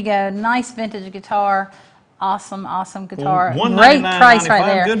so there you go. Nice vintage guitar. Awesome, awesome guitar. Great price right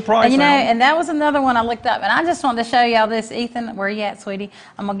there. Good price. And and that was another one I looked up, and I just wanted to show y'all this. Ethan, where you at, sweetie?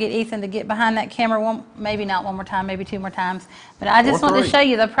 I'm gonna get Ethan to get behind that camera maybe not one more time, maybe two more times. But I just wanted to show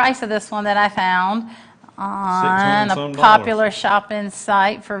you the price of this one that I found on a popular shopping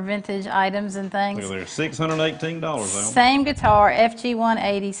site for vintage items and things. Look, they're $618. Same guitar, FG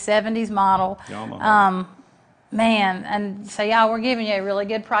 180, 70s model. Man, and so y'all, we're giving you a really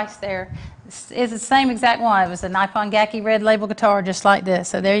good price there. It's the same exact one. It was a Nippon Gaki red label guitar just like this.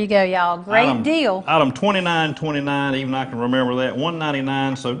 So there you go, y'all. Great deal. Item 29.29, even I can remember that.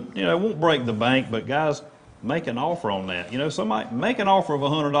 $199, so, you know, it won't break the bank, but guys, make an offer on that. You know, somebody make an offer of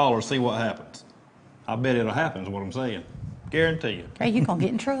 $100, see what happens. I bet it'll happen is what I'm saying. Guarantee you. Gray, you're going to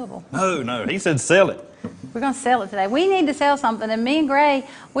get in trouble. No, he said sell it. We're going to sell it today. We need to sell something, and me and Gray,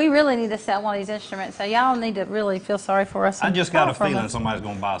 we really need to sell one of these instruments. So y'all need to really feel sorry for us. I just got a feeling somebody's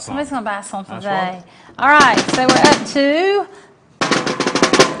going to buy something. Somebody's going to buy something That's today. Right. All right, so we're up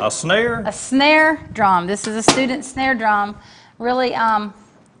to a snare. A snare drum. This is a student snare drum. Really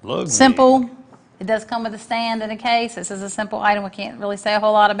Look simple. It does come with a stand and a case. This is a simple item. We can't really say a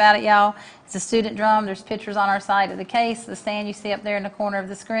whole lot about it, y'all. It's a student drum. There's pictures on our site of the case, the stand you see up there in the corner of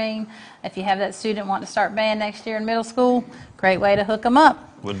the screen. If you have that student wanting to start band next year in middle school, great way to hook them up.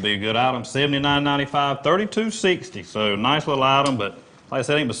 Would be a good item. $79.95, $32.60. So nice little item, but like I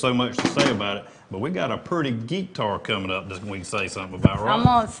said, ain't but so much to say about it. But we got a pretty guitar coming up that we can say something about, right? I'm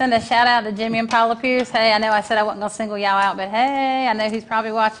going to send a shout out to Jimmy and Paula Pierce. Hey, I know I said I wasn't going to single y'all out, but hey, I know who's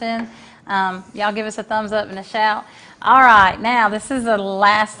probably watching. Y'all give us a thumbs up and a shout. All right, now this is the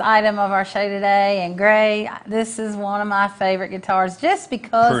last item of our show today, and Gray, this is one of my favorite guitars just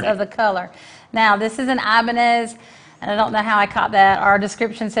because of the color. Now, this is an Ibanez, and I don't know how I caught that. Our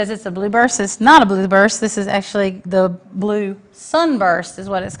description says it's a Blueburst. It's not a Blueburst. This is actually the Blue Sunburst is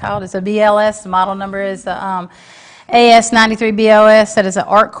what it's called. It's a BLS. The model number is the AS93BOS. That is an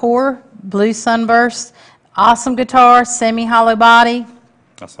Art Core Blue Sunburst. Awesome guitar, semi-hollow body.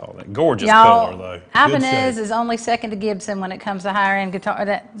 I saw that. Gorgeous color, though. Ibanez is only second to Gibson when it comes to higher-end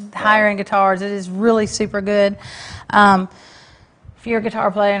guitar, higher-end guitars. It is really super good. If you're a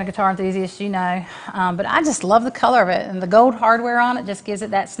guitar player and a guitar enthusiast, you know. But I just love the color of it, and the gold hardware on it just gives it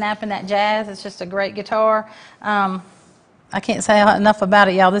that snap and that jazz. It's just a great guitar. I can't say enough about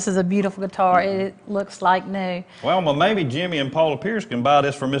it, y'all. This is a beautiful guitar. It looks like new. Well, maybe Jimmy and Paula Pierce can buy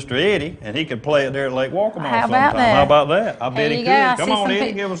this for Mr. Eddie, and he could play it there at Lake Walkmore sometime. How about that? I bet he could. Come on,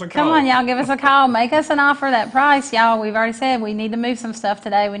 Eddie, give us a call. Come on, y'all, give us a call. Make us an offer. That price, y'all, we've already said we need to move some stuff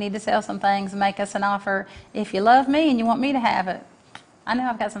today. We need to sell some things. Make us an offer. If you love me and you want me to have it. I know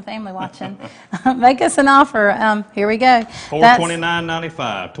I've got some family watching. Make us an offer. Here we go.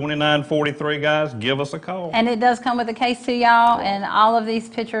 $429.95, $29.43, guys. Give us a call. And it does come with a case too, y'all. And all of these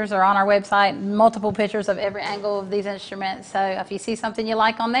pictures are on our website. Multiple pictures of every angle of these instruments. So if you see something you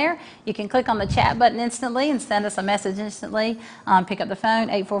like on there, you can click on the chat button instantly and send us a message instantly. Pick up the phone,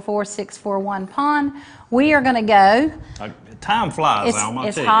 844-641-PON. We are going to go. Time flies, Alma.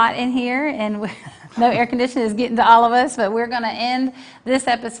 It's hot in here, and no air conditioning is getting to all of us, but we're going to end this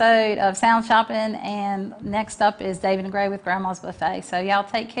episode of Sound Shopping, and next up is David and Gray with Grandma's Buffet. So y'all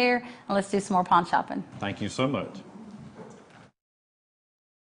take care, and let's do some more pawn shopping. Thank you so much.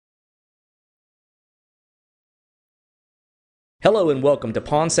 Hello and welcome to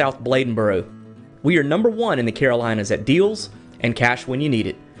Pawn South Bladenboro. We are #1 in the Carolinas at deals and cash when you need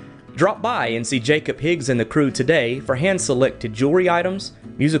it. Drop by and see Jacob Higgs and the crew today for hand-selected jewelry items,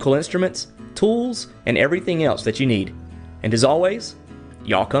 musical instruments, tools, and everything else that you need. And as always,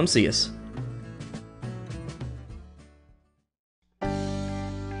 y'all come see us.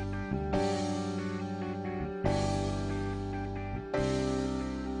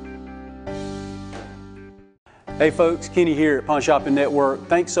 Hey folks, Kenny here at Pawn Shopping Network.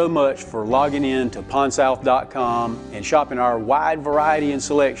 Thanks so much for logging in to pawnsouth.com and shopping our wide variety and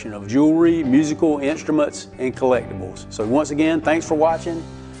selection of jewelry, musical instruments, and collectibles. So once again, thanks for watching,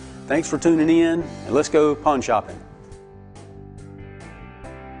 thanks for tuning in, and let's go pawn shopping.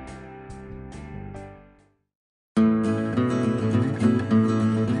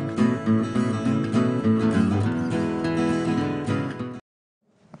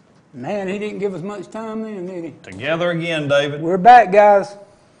 Man, he didn't give us much time then, did he? Together again, David. We're back, guys.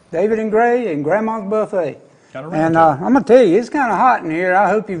 David and Gray and Grandma's Buffet. And I'm going to tell you, it's kind of hot in here. I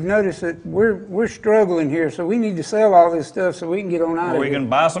hope you've noticed that we're struggling here, so we need to sell all this stuff so we can get on out of here. We can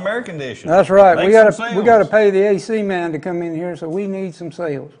buy some air conditioning. That's right. We got to pay the AC man to come in here, so we need some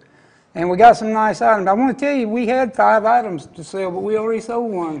sales. And we got some nice items. I want to tell you, we had 5 items to sell, but we already sold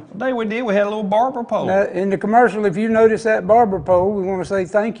one. Today we did. We had a little barber pole. In the commercial, if you notice that barber pole, we want to say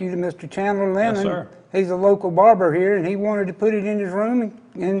thank you to Mr. Chandler Lennon. Yes, sir. He's a local barber here, and he wanted to put it in his room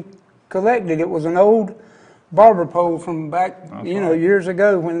and collect it. It was an old barber pole from back, years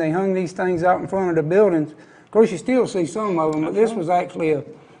ago when they hung these things out in front of the buildings. Of course, you still see some of them, but this was actually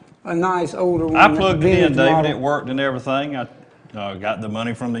a nice older one. I plugged it in, David. Model. It worked and everything. I got the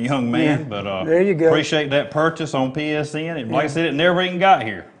money from the young man, but there you go. Appreciate that purchase on PSN. Like I said, it never even got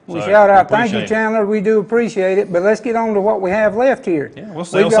here. We So, shout out, thank you, appreciate it. Chandler. We do appreciate it. But let's get on to what we have left here. Yeah, we'll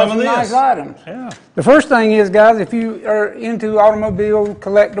sell We've got some of nice this. items. Yeah. The first thing is, guys, if you are into automobile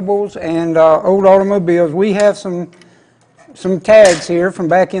collectibles and old automobiles, we have some tags here from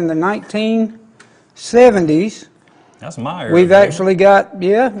back in the 1970s. That's my area. We've baby. actually got,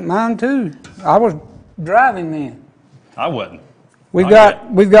 yeah, mine too. I was driving then. I wasn't. We've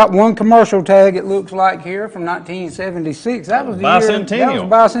Not got one commercial tag, it looks like here, from 1976. That was the year. That Bicentennial.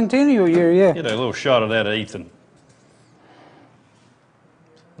 was bicentennial year, yeah. Get a little shot of that, Ethan.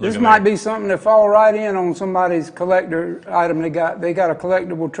 This at might me. be something that fall right in on somebody's collector item. They got a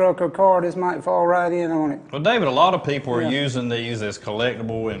collectible truck or car. This might fall right in on it. Well, David, a lot of people are Yeah. using these as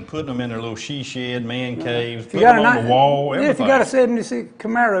collectible and putting them in their little she shed, man caves, If you putting them got on the wall, yeah, everything. if you got a 76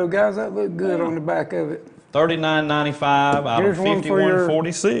 Camaro, guys, that look good on the back of it. $39.95 out Here's of one for your-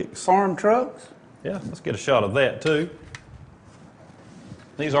 $51.46. Farm trucks. Yeah, let's get a shot of that too.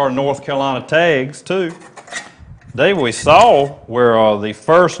 These are North Carolina tags too. Dave, we saw where the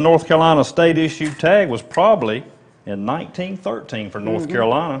first North Carolina state issued tag was probably in 1913 for North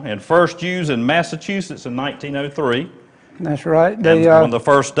Carolina, and first used in Massachusetts in 1903. That's right. And one of the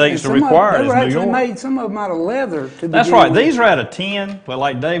first states to require it They is were New actually York. made some of them out of leather. That's right. These are out of tin, but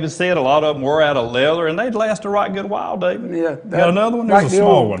like David said, a lot of them were out of leather, and they'd last a right good while, David. Yeah. You got another one? There's like a the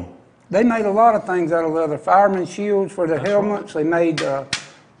small old- one. They made a lot of things out of leather. Fireman shields for the helmets. They made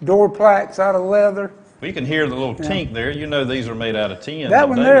door plaques out of leather. Well, you can hear the little tink there. You know these are made out of tin. That but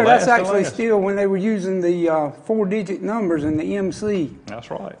one they there, last that's and actually last. still when they were using the 4-digit numbers and the MC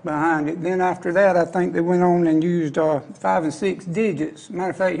That's right. behind it. Then after that, I think they went on and used 5 and 6 digits. Matter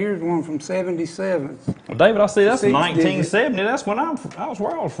of fact, here's one from 77. Well, David, I see that's 6 1970. That's when I was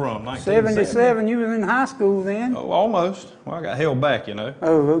where I was from. 1970. 77, you was in high school then? Oh, almost. Well, I got held back, you know.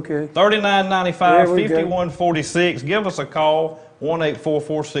 Oh, okay. $39.95, There we go. $51.46. Give us a call,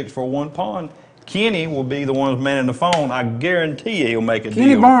 1-844-641-POND. Kenny will be the one manning the phone. I guarantee he'll make a Kenny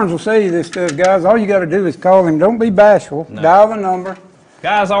deal. Barnes will sell you this stuff, guys. All you got to do is call him. Don't be bashful. Dial the number.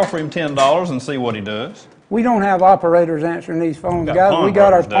 Guys, offer him $10 and see what he does. We don't have operators answering these phones, got guys. We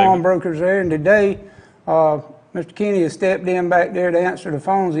got our pawnbrokers, David. pawnbrokers there, and today, Mr. Kenny has stepped in back there to answer the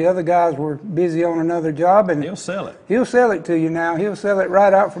phones. The other guys were busy on another job, and He'll sell it. he'll sell it to you now. He'll sell it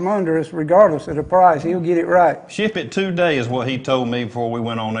right out from under us, regardless of the price. He'll get it right. Ship it 2 days is what he told me before we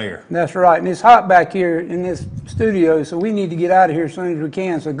went on air. That's right. And it's hot back here in this studio, so we need to get out of here as soon as we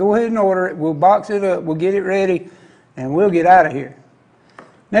can. So go ahead and order it. We'll box it up. We'll get it ready, and we'll get out of here.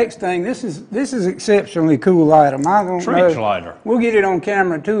 Next thing, this is exceptionally cool item. I don't Trench know. lighter. We'll get it on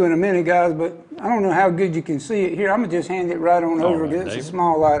camera too in a minute, guys. But I don't know how good you can see it here. I'm gonna just hand it right on All over. right, It's a David.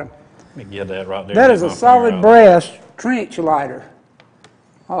 small item. Let me get that right there. That Get is a my solid finger out. brass trench lighter.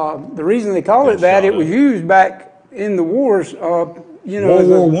 The reason they call Good it that, shot, it was David. used back in the wars. You know, World as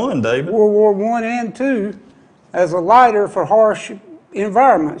a- War I, David. World War I and II, as a lighter for harsh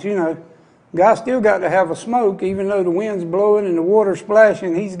environments. You know, guy still got to have a smoke, even though the wind's blowing and the water's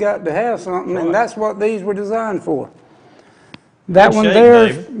splashing. He's got to have something, Right. and that's what these were designed for. That Good one shape, there,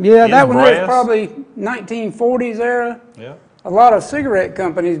 David. yeah, In that one there's brass. probably 1940s era. Yeah. A lot of cigarette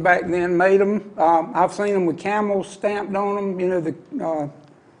companies back then made them. I've seen them with camels stamped on them. You know, the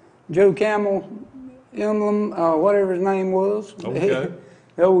Joe Camel emblem, whatever his name was. Okay.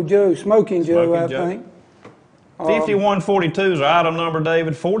 The old Joe, Smoking Joe, Smoking I Joe. think. 5142 is our item number,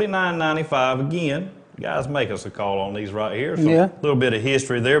 David. $49.95. Again, guys, make us a call on these right here. So Yeah. a little bit of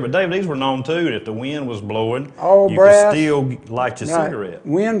history there. But, David, these were known, too, that if the wind was blowing, All you brass. could still light your Right. cigarette.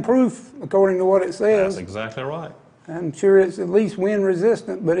 Windproof, according to what it That's says. exactly right. I'm sure it's at least wind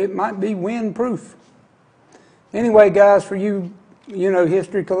resistant, but it might be windproof. Anyway, guys, for you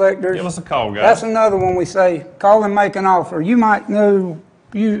history collectors, Give us a call, guys. that's another one we say, call and make an offer. You might know,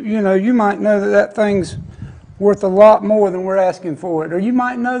 you might know that thing's worth a lot more than we're asking for it, or you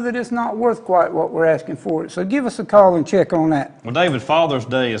might know that it's not worth quite what we're asking for it. So give us a call and check on that. Well, David, Father's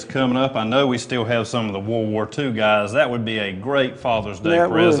Day is coming up. I know we still have some of the World War II guys. That would be a great Father's Day That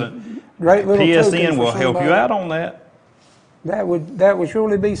would. present. Great little token PSN for will help you somebody. out on that. That would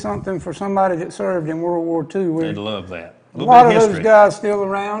surely be something for somebody that served in World War II. They'd love that. A little lot bit of of those history. guys still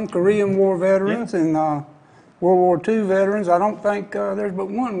around, Korean War veterans and World War II veterans. I don't think there's but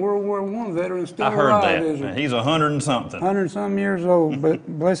one World War I veteran still I heard alive, that. is there? And he's 100 and something. 100-some years old, but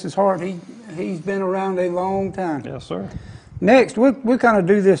bless his heart, he's been around a long time. Yes, sir. Next, we'll kind of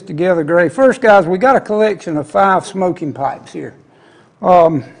do this together, Gray. First, guys, we got a collection of 5 smoking pipes here.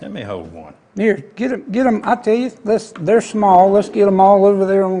 Let me hold one. Here, get them. I tell you, they're small. Let's get them all over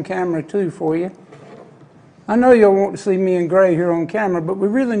there on camera too for you. I know you'll want to see me in gray here on camera, but we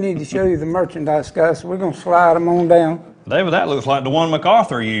really need to show you the merchandise, guys, so we're going to slide them on down. David, that looks like the one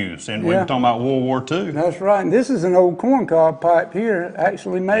MacArthur used, and we Yeah. were talking about World War II. That's right, and this is an old corncob pipe here,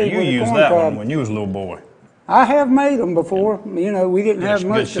 actually made You with a used that one corncob. when you was a little boy. I have made them before. You know, we didn't have Good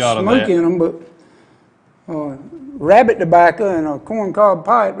much to shot of smoke that. in them, but rabbit tobacco and a corncob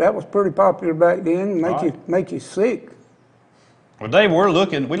pipe, that was pretty popular back then. Make you sick. Well, Dave,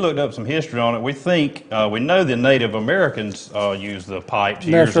 we looked up some history on it. We think, we know the Native Americans used the pipes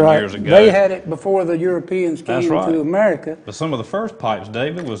years That's and right. years ago. They had it before the Europeans That's came right. to America. But some of the first pipes,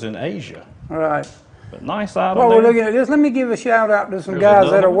 David, was in Asia. All right. But nice item While we're there. looking at this, let me give a shout out to some There's guys that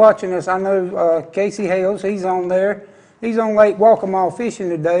another are one. watching us. I know Casey Hales, he's on there. He's on Lake Waccamaw fishing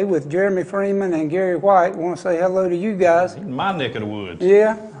today with Jeremy Freeman and Gary White. Want to say hello to you guys. In my neck of the woods.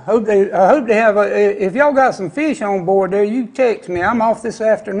 Yeah, I hope they have if y'all got some fish on board there, you text me. I'm off this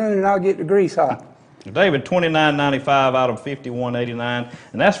afternoon and I'll get the grease hot. David, $29.95 out of $51.89,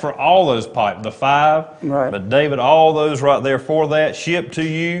 and that's for all those pipes, the 5. Right. But David, all those right there for that, shipped to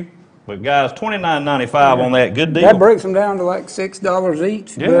you. But guys, $29.95 on that, good deal. That breaks them down to like $6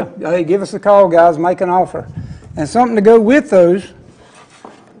 each. Yeah. But, hey, give us a call, guys. Make an offer. And something to go with those.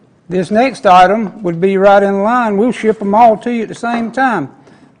 This next item would be right in line. We'll ship them all to you at the same time.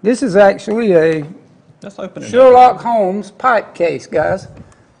 This is actually a Let's open it up. Sherlock Holmes pipe case, guys.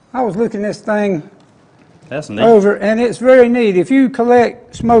 I was looking this thing That's neat. over, and it's very neat. If you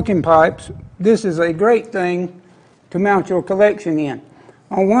collect smoking pipes, this is a great thing to mount your collection in.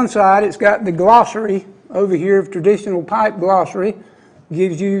 On one side, it's got the glossary over here of traditional pipe glossary.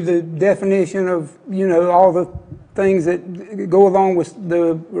 Gives you the definition of, you know, all the things that go along with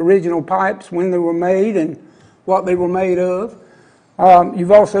the original pipes, when they were made and what they were made of.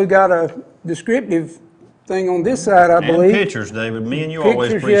 You've also got a descriptive thing on this side, I And believe. pictures, David. Me and you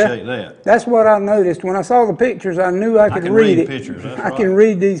always Pictures, yeah. appreciate that. That's what I noticed. When I saw the pictures, I knew I could can read read it. pictures, that's I can right.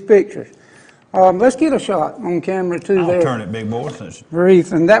 read these pictures. Let's get a shot on camera too I'll there turn it, big boy, since for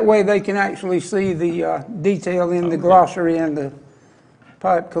Ethan. That way they can actually see the detail in the glossary and the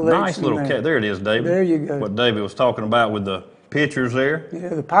pipe collection. nice little there. cat. There it is, David. There you go. What David was talking about with the pictures there. Yeah,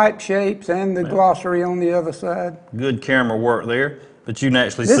 the pipe shapes and the glossary on the other side. Good camera work there. But you can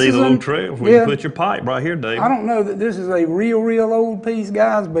actually This see is the little an- trail where yeah. you put your pipe right here, David. I don't know that this is a real old piece,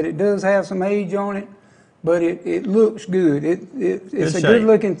 guys, but it does have some age on it. But it looks good. It's Good a shape. good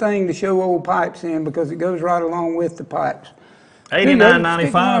looking thing to show old pipes in because it goes right along with the pipes.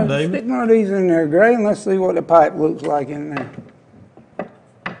 $89.95, David. Stick one of these in there, Gray, and let's see what the pipe looks like in there.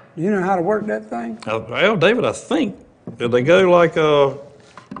 Do you know how to work that thing? Well, David, I think, did they go like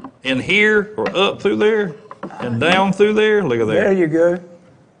in here or up through there and down through there? Look at There there. you go.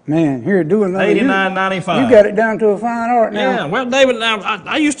 Man, here, do another. $89.95. You got it down to a fine art now. Yeah, well, David, now,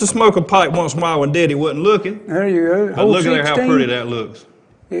 I used to smoke a pipe once in a while when Daddy wasn't looking. There you go. But Hold look at there how 16. pretty that looks.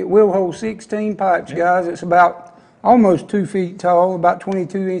 It will hold 16 pipes, guys. It's about almost 2 feet tall, about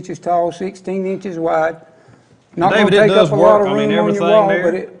 22 inches tall, 16 inches wide. Not going David, to it take does up a lot work. of I mean, room on your everything wall,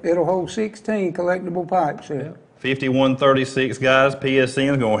 there. but it'll hold 16 collectible pipes here. 5136, guys.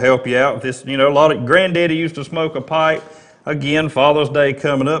 PSN is going to help you out with this. You know, a lot of granddaddy used to smoke a pipe. Again, Father's Day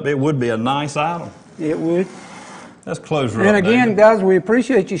coming up. It would be a nice item. It would. Let's close her And up, again, David. guys, we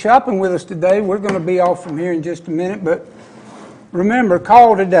appreciate you shopping with us today. We're going to be off from here in just a minute, but remember,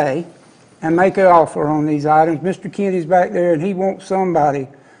 call today and make an offer on these items. Mr. Kenny's back there, and he wants somebody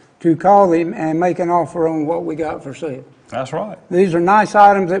to call him and make an offer on what we got for sale. That's right. These are nice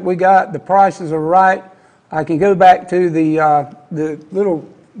items that we got. The prices are right. I can go back to the little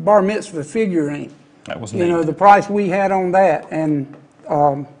bar mitzvah figurine. That was You neat. know, the price we had on that, and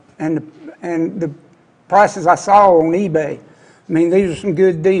the prices I saw on eBay. I mean, these are some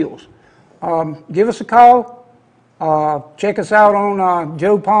good deals. Give us a call. Check us out on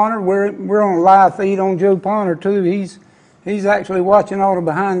Joe Ponner. We're on a live feed on Joe Ponner too. He's actually watching all the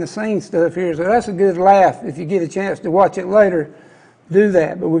behind the scenes stuff here, so that's a good laugh. If you get a chance to watch it later, do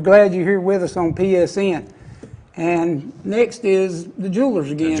that. But we're glad you're here with us on PSN. And next is the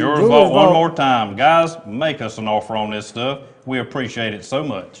Jewelers again. Jewelers Vault one more time. Guys, make us an offer on this stuff. We appreciate it so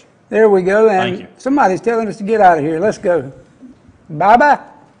much. There we go. Thank And you. somebody's telling us to get out of here. Let's go. Bye-bye.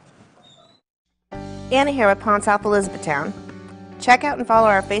 Anna here with Pawn South Elizabethtown. Check out and follow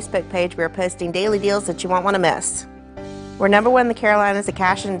our Facebook page. We are posting daily deals that you won't want to miss. We're #1 in the Carolinas at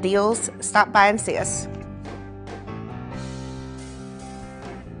cash and deals. Stop by and see us.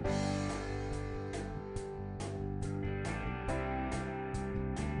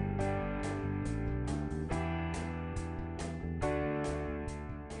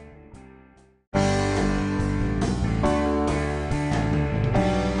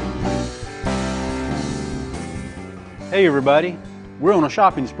 Hey everybody, we're on a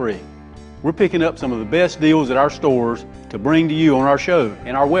shopping spree. We're picking up some of the best deals at our stores to bring to you on our show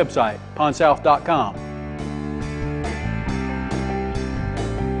and our website, ponsouth.com.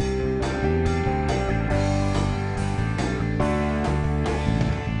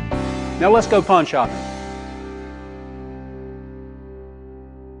 Now let's go pawn shopping.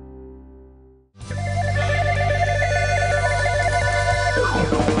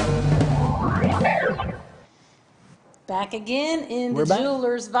 Back again in We're the back.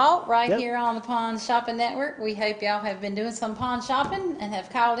 Jewelers Vault right Yep. here on the Pawn Shopping Network. We hope y'all have been doing some pawn shopping and have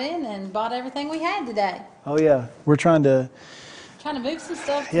called in and bought everything we had today. Oh yeah, we're trying to. Trying to move some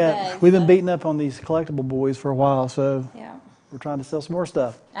stuff today. Yeah, we've been so- beating up on these collectible boys for a while, so Yeah. we're trying to sell some more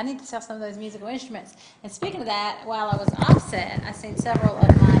stuff. I need to sell some of those musical instruments. And speaking of that, while I was offset, I seen several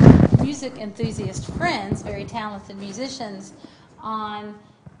of my music enthusiast friends, very talented musicians, on.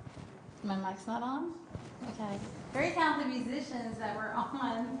 My mic's not on? Okay. Very talented musicians that were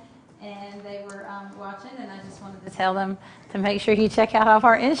on, and they were watching, and I just wanted to tell them to make sure you check out all of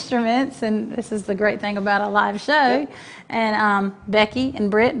our instruments. And this is the great thing about a live show. And Becky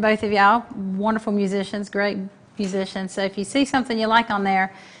and Britt, both of y'all, wonderful musicians, great musicians. So if you see something you like on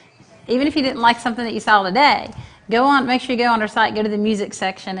there, even if you didn't like something that you saw today, go on, make sure you go on our site, go to the music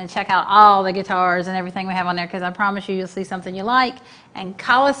section and check out all the guitars and everything we have on there, because I promise you, you'll see something you like, and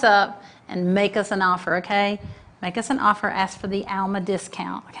call us up and make us an offer, okay? Make us an offer, ask for the Alma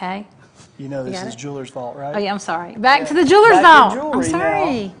discount, okay? You know this got is it? Jewelers Vault, right? Oh yeah, I'm sorry. Back to the Jewelers Back Vault. to I'm jewelry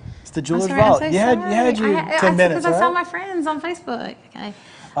sorry. now. It's the Jewelers I'm sorry, I'm Vault. so You had sorry. your 10 minutes, I saw right? my friends on Facebook. Okay.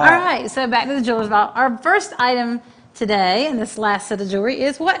 All All right. right. So back to the Jewelers Vault. Our first item today in this last set of jewelry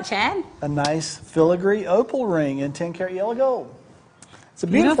is what, Chad? A nice filigree opal ring in 10-karat yellow gold. It's a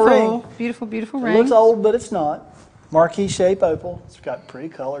beautiful ring. Beautiful, beautiful It ring. looks old, but it's not. Marquee shape opal. It's got pretty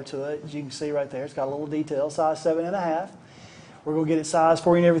color to it, as you can see right there. It's got a little detail, size 7.5. We're going to get it sized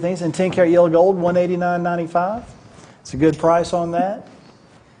for you and everything. It's in 10-karat yellow gold, $189.95. It's a good price on that.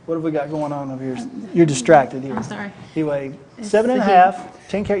 What have we got going on over here? You're distracted here. I'm sorry. Anyway, 7.5,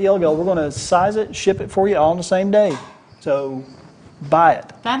 10-karat yellow gold. We're going to size it, ship it for you all on the same day. So buy it.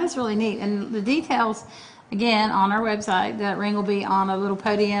 That is really neat. And the details, again, on our website, that ring will be on a little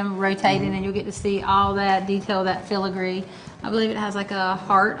podium rotating, and you'll get to see all that detail, that filigree. I believe it has like a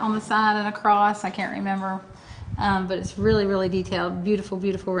heart on the side and a cross. I can't remember. But it's really, really detailed. Beautiful,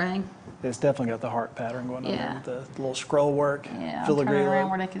 beautiful ring. It's definitely got the heart pattern going on Yeah. there with the little scroll work, Yeah, I'm filigree turning around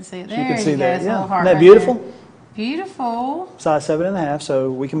look. where they can see it. You There can see you go. that, It's a yeah. little heart Isn't that right beautiful? there. Beautiful. Size 7.5,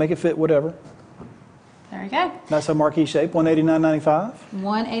 so we can make it fit whatever. There you go. Nice little marquee shape, $189.95.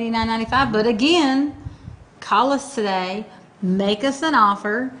 $189.95. But again, call us today. Make us an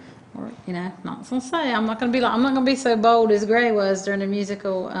offer. Or, you know, not gonna say. I'm not gonna be so bold as Gray was during the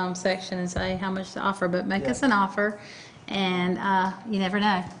musical section and say how much to offer. But make us an offer, and you never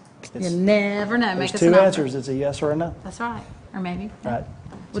know. You never know. Make There's us two an offer. answers. It's a yes or a no. That's right. Or maybe. Right.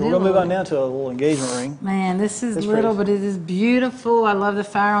 So We'll we're do going to move a on now to a little engagement ring. Man, this is It's little, pretty. but it is beautiful. I love the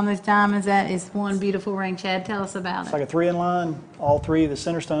fire on those diamonds. That is one beautiful ring. Chad, tell us about It's it. like a 3-in-line. All three of the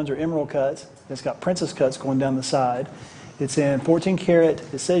center stones are emerald cuts. It's got princess cuts going down the side. It's in 14 karat.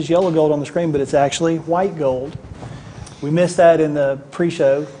 It says yellow gold on the screen, but it's actually white gold. We missed that in the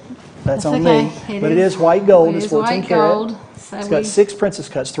pre-show. That's on me. But it is white gold. It's 14 white karat. gold. So It's got 6 princess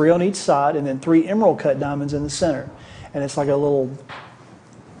cuts, 3 on each side, and then 3 emerald cut diamonds in the center. And it's like a little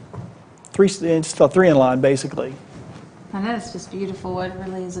it's a 3-in-line basically. And that is just beautiful. It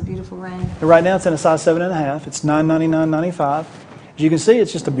really is a beautiful ring. And right now it's in a size 7.5. It's $999.95. As you can see,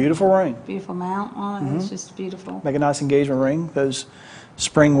 it's just a beautiful ring. Beautiful mount on it. It's just beautiful. Make a nice engagement ring. Those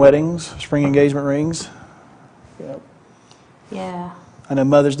spring weddings, spring engagement rings. Yep. Yeah. I know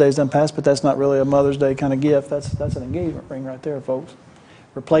Mother's Day's done past, but that's not really a Mother's Day kind of gift. That's an engagement ring right there, folks.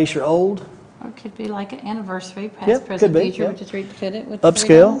 Replace your old. Or it could be like an anniversary, past, Yep, present, could be, future, yep. which is treat to fit it with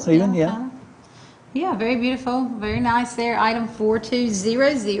Upscale, 3 even, yeah. kinda. Yeah, very beautiful, very nice there. Item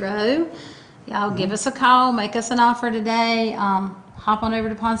 4200. Y'all give us a call, make us an offer today. Hop on over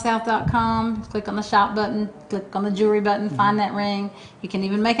to ponsouth.com, click on the shop button, click on the jewelry button, find that ring. You can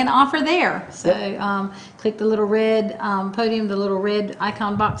even make an offer there. So click the little red podium, the little red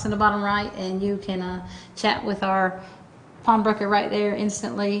icon box in the bottom right, and you can chat with our pawnbroker right there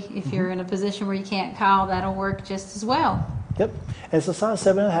instantly. If you're in a position where you can't call, that'll work just as well. Yep. And it's a size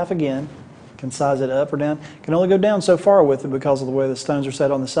 7.5 again. Can size it up or down. Can only go down so far with it because of the way the stones are set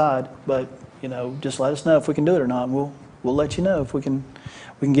on the side. But, you know, just let us know if we can do it or not. And we'll let you know if we can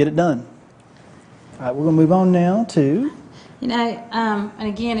get it done. All right, we're going to move on now to You know, and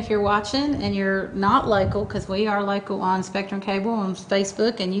again, if you're watching and you're not local, because we are local on Spectrum Cable, on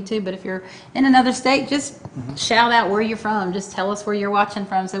Facebook and YouTube, but if you're in another state, just shout out where you're from. Just tell us where you're watching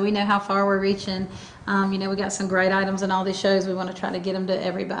from so we know how far we're reaching. You know, we got some great items in all these shows. We want to try to get them to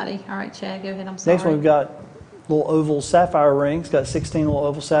everybody. All right, Chad, go ahead. I'm sorry. Next one, we've got little oval sapphire rings. Got 16 little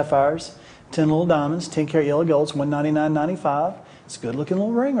oval sapphires, 10 little diamonds, 10 karat yellow gold. It's $199.95. It's a good looking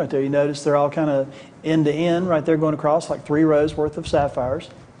little ring right there. You notice they're all kind of end to end right there going across, like 3 rows worth of sapphires.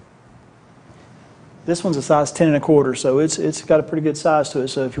 This one's a size 10 1/4, so it's got a pretty good size to it.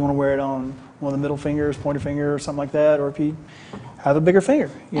 So if you want to wear it on one of the middle fingers, pointer finger, or something like that, or if you have a bigger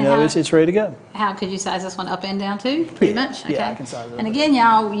finger, you know, it's ready to go. How could you size this one up and down too? Pretty much. Okay. Yeah, I can size it. And again,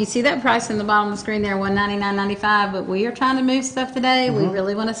 y'all, you see that price in the bottom of the screen there, $199.95. But we are trying to move stuff today. We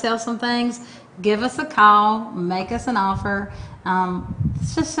really want to sell some things. Give us a call. Make us an offer.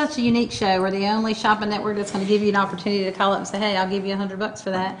 It's just such a unique show. We're the only shopping network that's going to give you an opportunity to call up and say, "Hey, I'll give you $100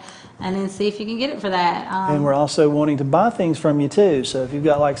 for that," and then see if you can get it for that. And we're also wanting to buy things from you too. So if you've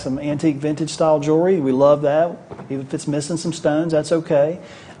got like some antique vintage style jewelry, we love that. Even if it's missing some stones, that's okay.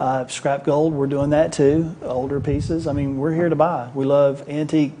 Scrap gold, we're doing that too. Older pieces. I mean, we're here to buy. We love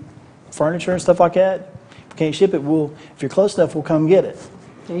antique furniture and stuff like that. If we can't ship it, if you're close enough, we'll come get it.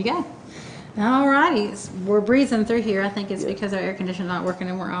 There you go. All righty, we're breezing through here. I think it's because our air conditioner's not working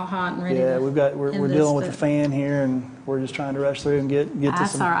and we're all hot and ready. Yeah, to we're dealing with the fan here, and we're just trying to rush through and get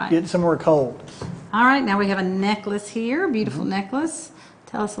somewhere cold. All right, now we have a necklace here, beautiful necklace.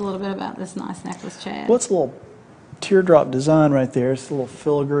 Tell us a little bit about this nice necklace, Chad. Well, it's a little teardrop design right there. It's a little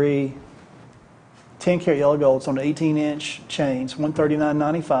filigree, 10 karat yellow gold. It's on an 18-inch chain. It's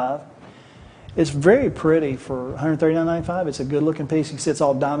 $139.95. It's very pretty for $139.95. It's a good-looking piece. You can see it's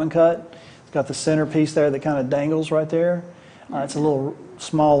all diamond cut. It's got the center piece there that kind of dangles right there. It's a little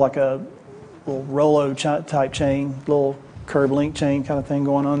small, like a little Rolo type chain, little curb link chain kind of thing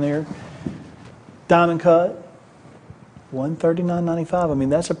going on there. Diamond cut, $139.95. I mean,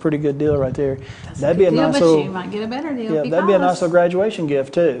 that's a pretty good deal right there. That'd be a nice little. But you might get a better deal. Yeah, that'd be a nice little graduation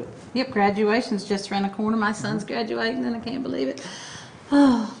gift too. Yep, graduation's just around the corner. My son's graduating, and I can't believe it.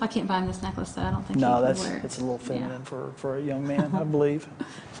 Oh, I can't buy him this necklace, though. I don't think he can wear it. It's a little feminine for a young man, I believe.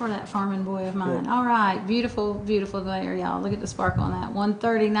 For that farming boy of mine. Yeah. All right, beautiful, beautiful there, y'all. Look at the sparkle on that.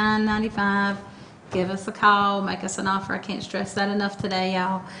 $139.95. Give us a call. Make us an offer. I can't stress that enough today,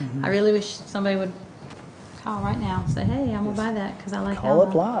 y'all. I really wish somebody would call right now and say, "Hey, I'm going to buy that because I like that." Call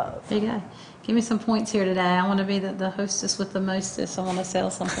up live. There you go. Give me some points here today. I want to be the hostess with the mostest. I want to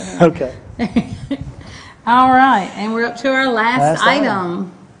sell something here. Okay. All right, and we're up to our last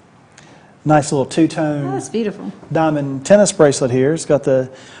item. Nice little two-tone that's beautiful diamond tennis bracelet here. It's got the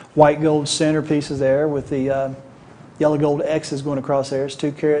white gold center pieces there with the yellow gold X's going across there. It's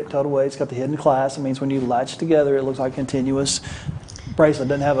 2 karat total weight. It's got the hidden clasp. It means when you latch together, it looks like a continuous bracelet. It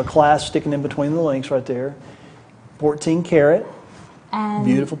doesn't have a clasp sticking in between the links right there. 14 karat.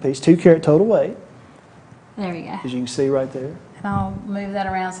 Beautiful piece. 2 karat total weight. There we go. As you can see right there. And I'll move that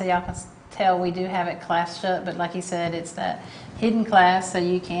around so y'all can tell we do have it clasped shut, but like you said, it's that hidden clasp, so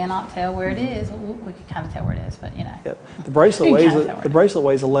you cannot tell where it is. We can kind of tell where it is, but you know. Yep. The bracelet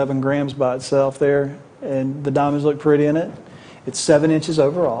weighs 11 grams by itself there, and the diamonds look pretty in it. It's 7 inches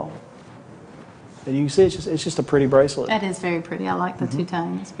overall, and you can see it's just a pretty bracelet. That is very pretty. I like the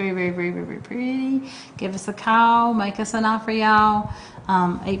two-tone. It's very, very, very, very, very pretty. Give us a call. Make us an offer, y'all.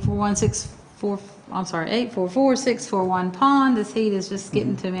 844-641-PAWN. This heat is just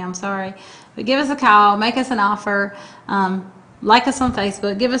getting to me. I'm sorry. But give us a call. Make us an offer. Like us on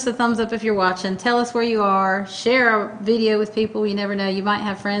Facebook. Give us a thumbs up if you're watching. Tell us where you are. Share our video with people. You never know. You might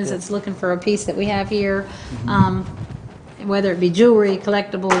have friends that's looking for a piece that we have here. Whether it be jewelry,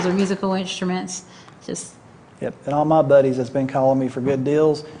 collectibles, or musical instruments. Yep. And all my buddies that's been calling me for good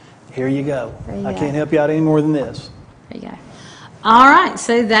deals, here you go. I can't help you out any more than this. There you go. All right,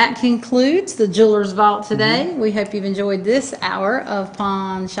 so that concludes the Jeweler's Vault today. We hope you've enjoyed this hour of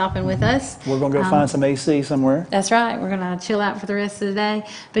pawn shopping with us. We're going to go find some AC somewhere. That's right. We're going to chill out for the rest of the day.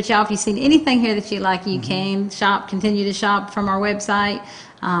 But y'all, if you've seen anything here that you like, you can continue to shop from our website,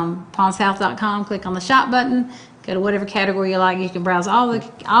 pawnsouth.com. Click on the shop button. Go to whatever category you like. You can browse all the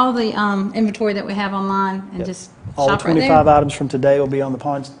inventory that we have online and just all shop the 25 items from today will be on the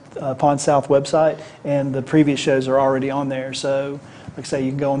Pawn South website, and the previous shows are already on there. So, like I say, you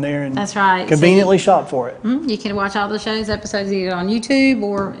can go on there and conveniently shop for it. You can watch all the shows, episodes either on YouTube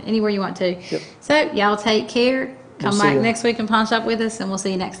or anywhere you want to. Yep. So, y'all take care. Come back next week and pawn shop with us, and we'll see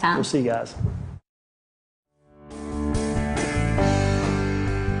you next time. We'll see you guys.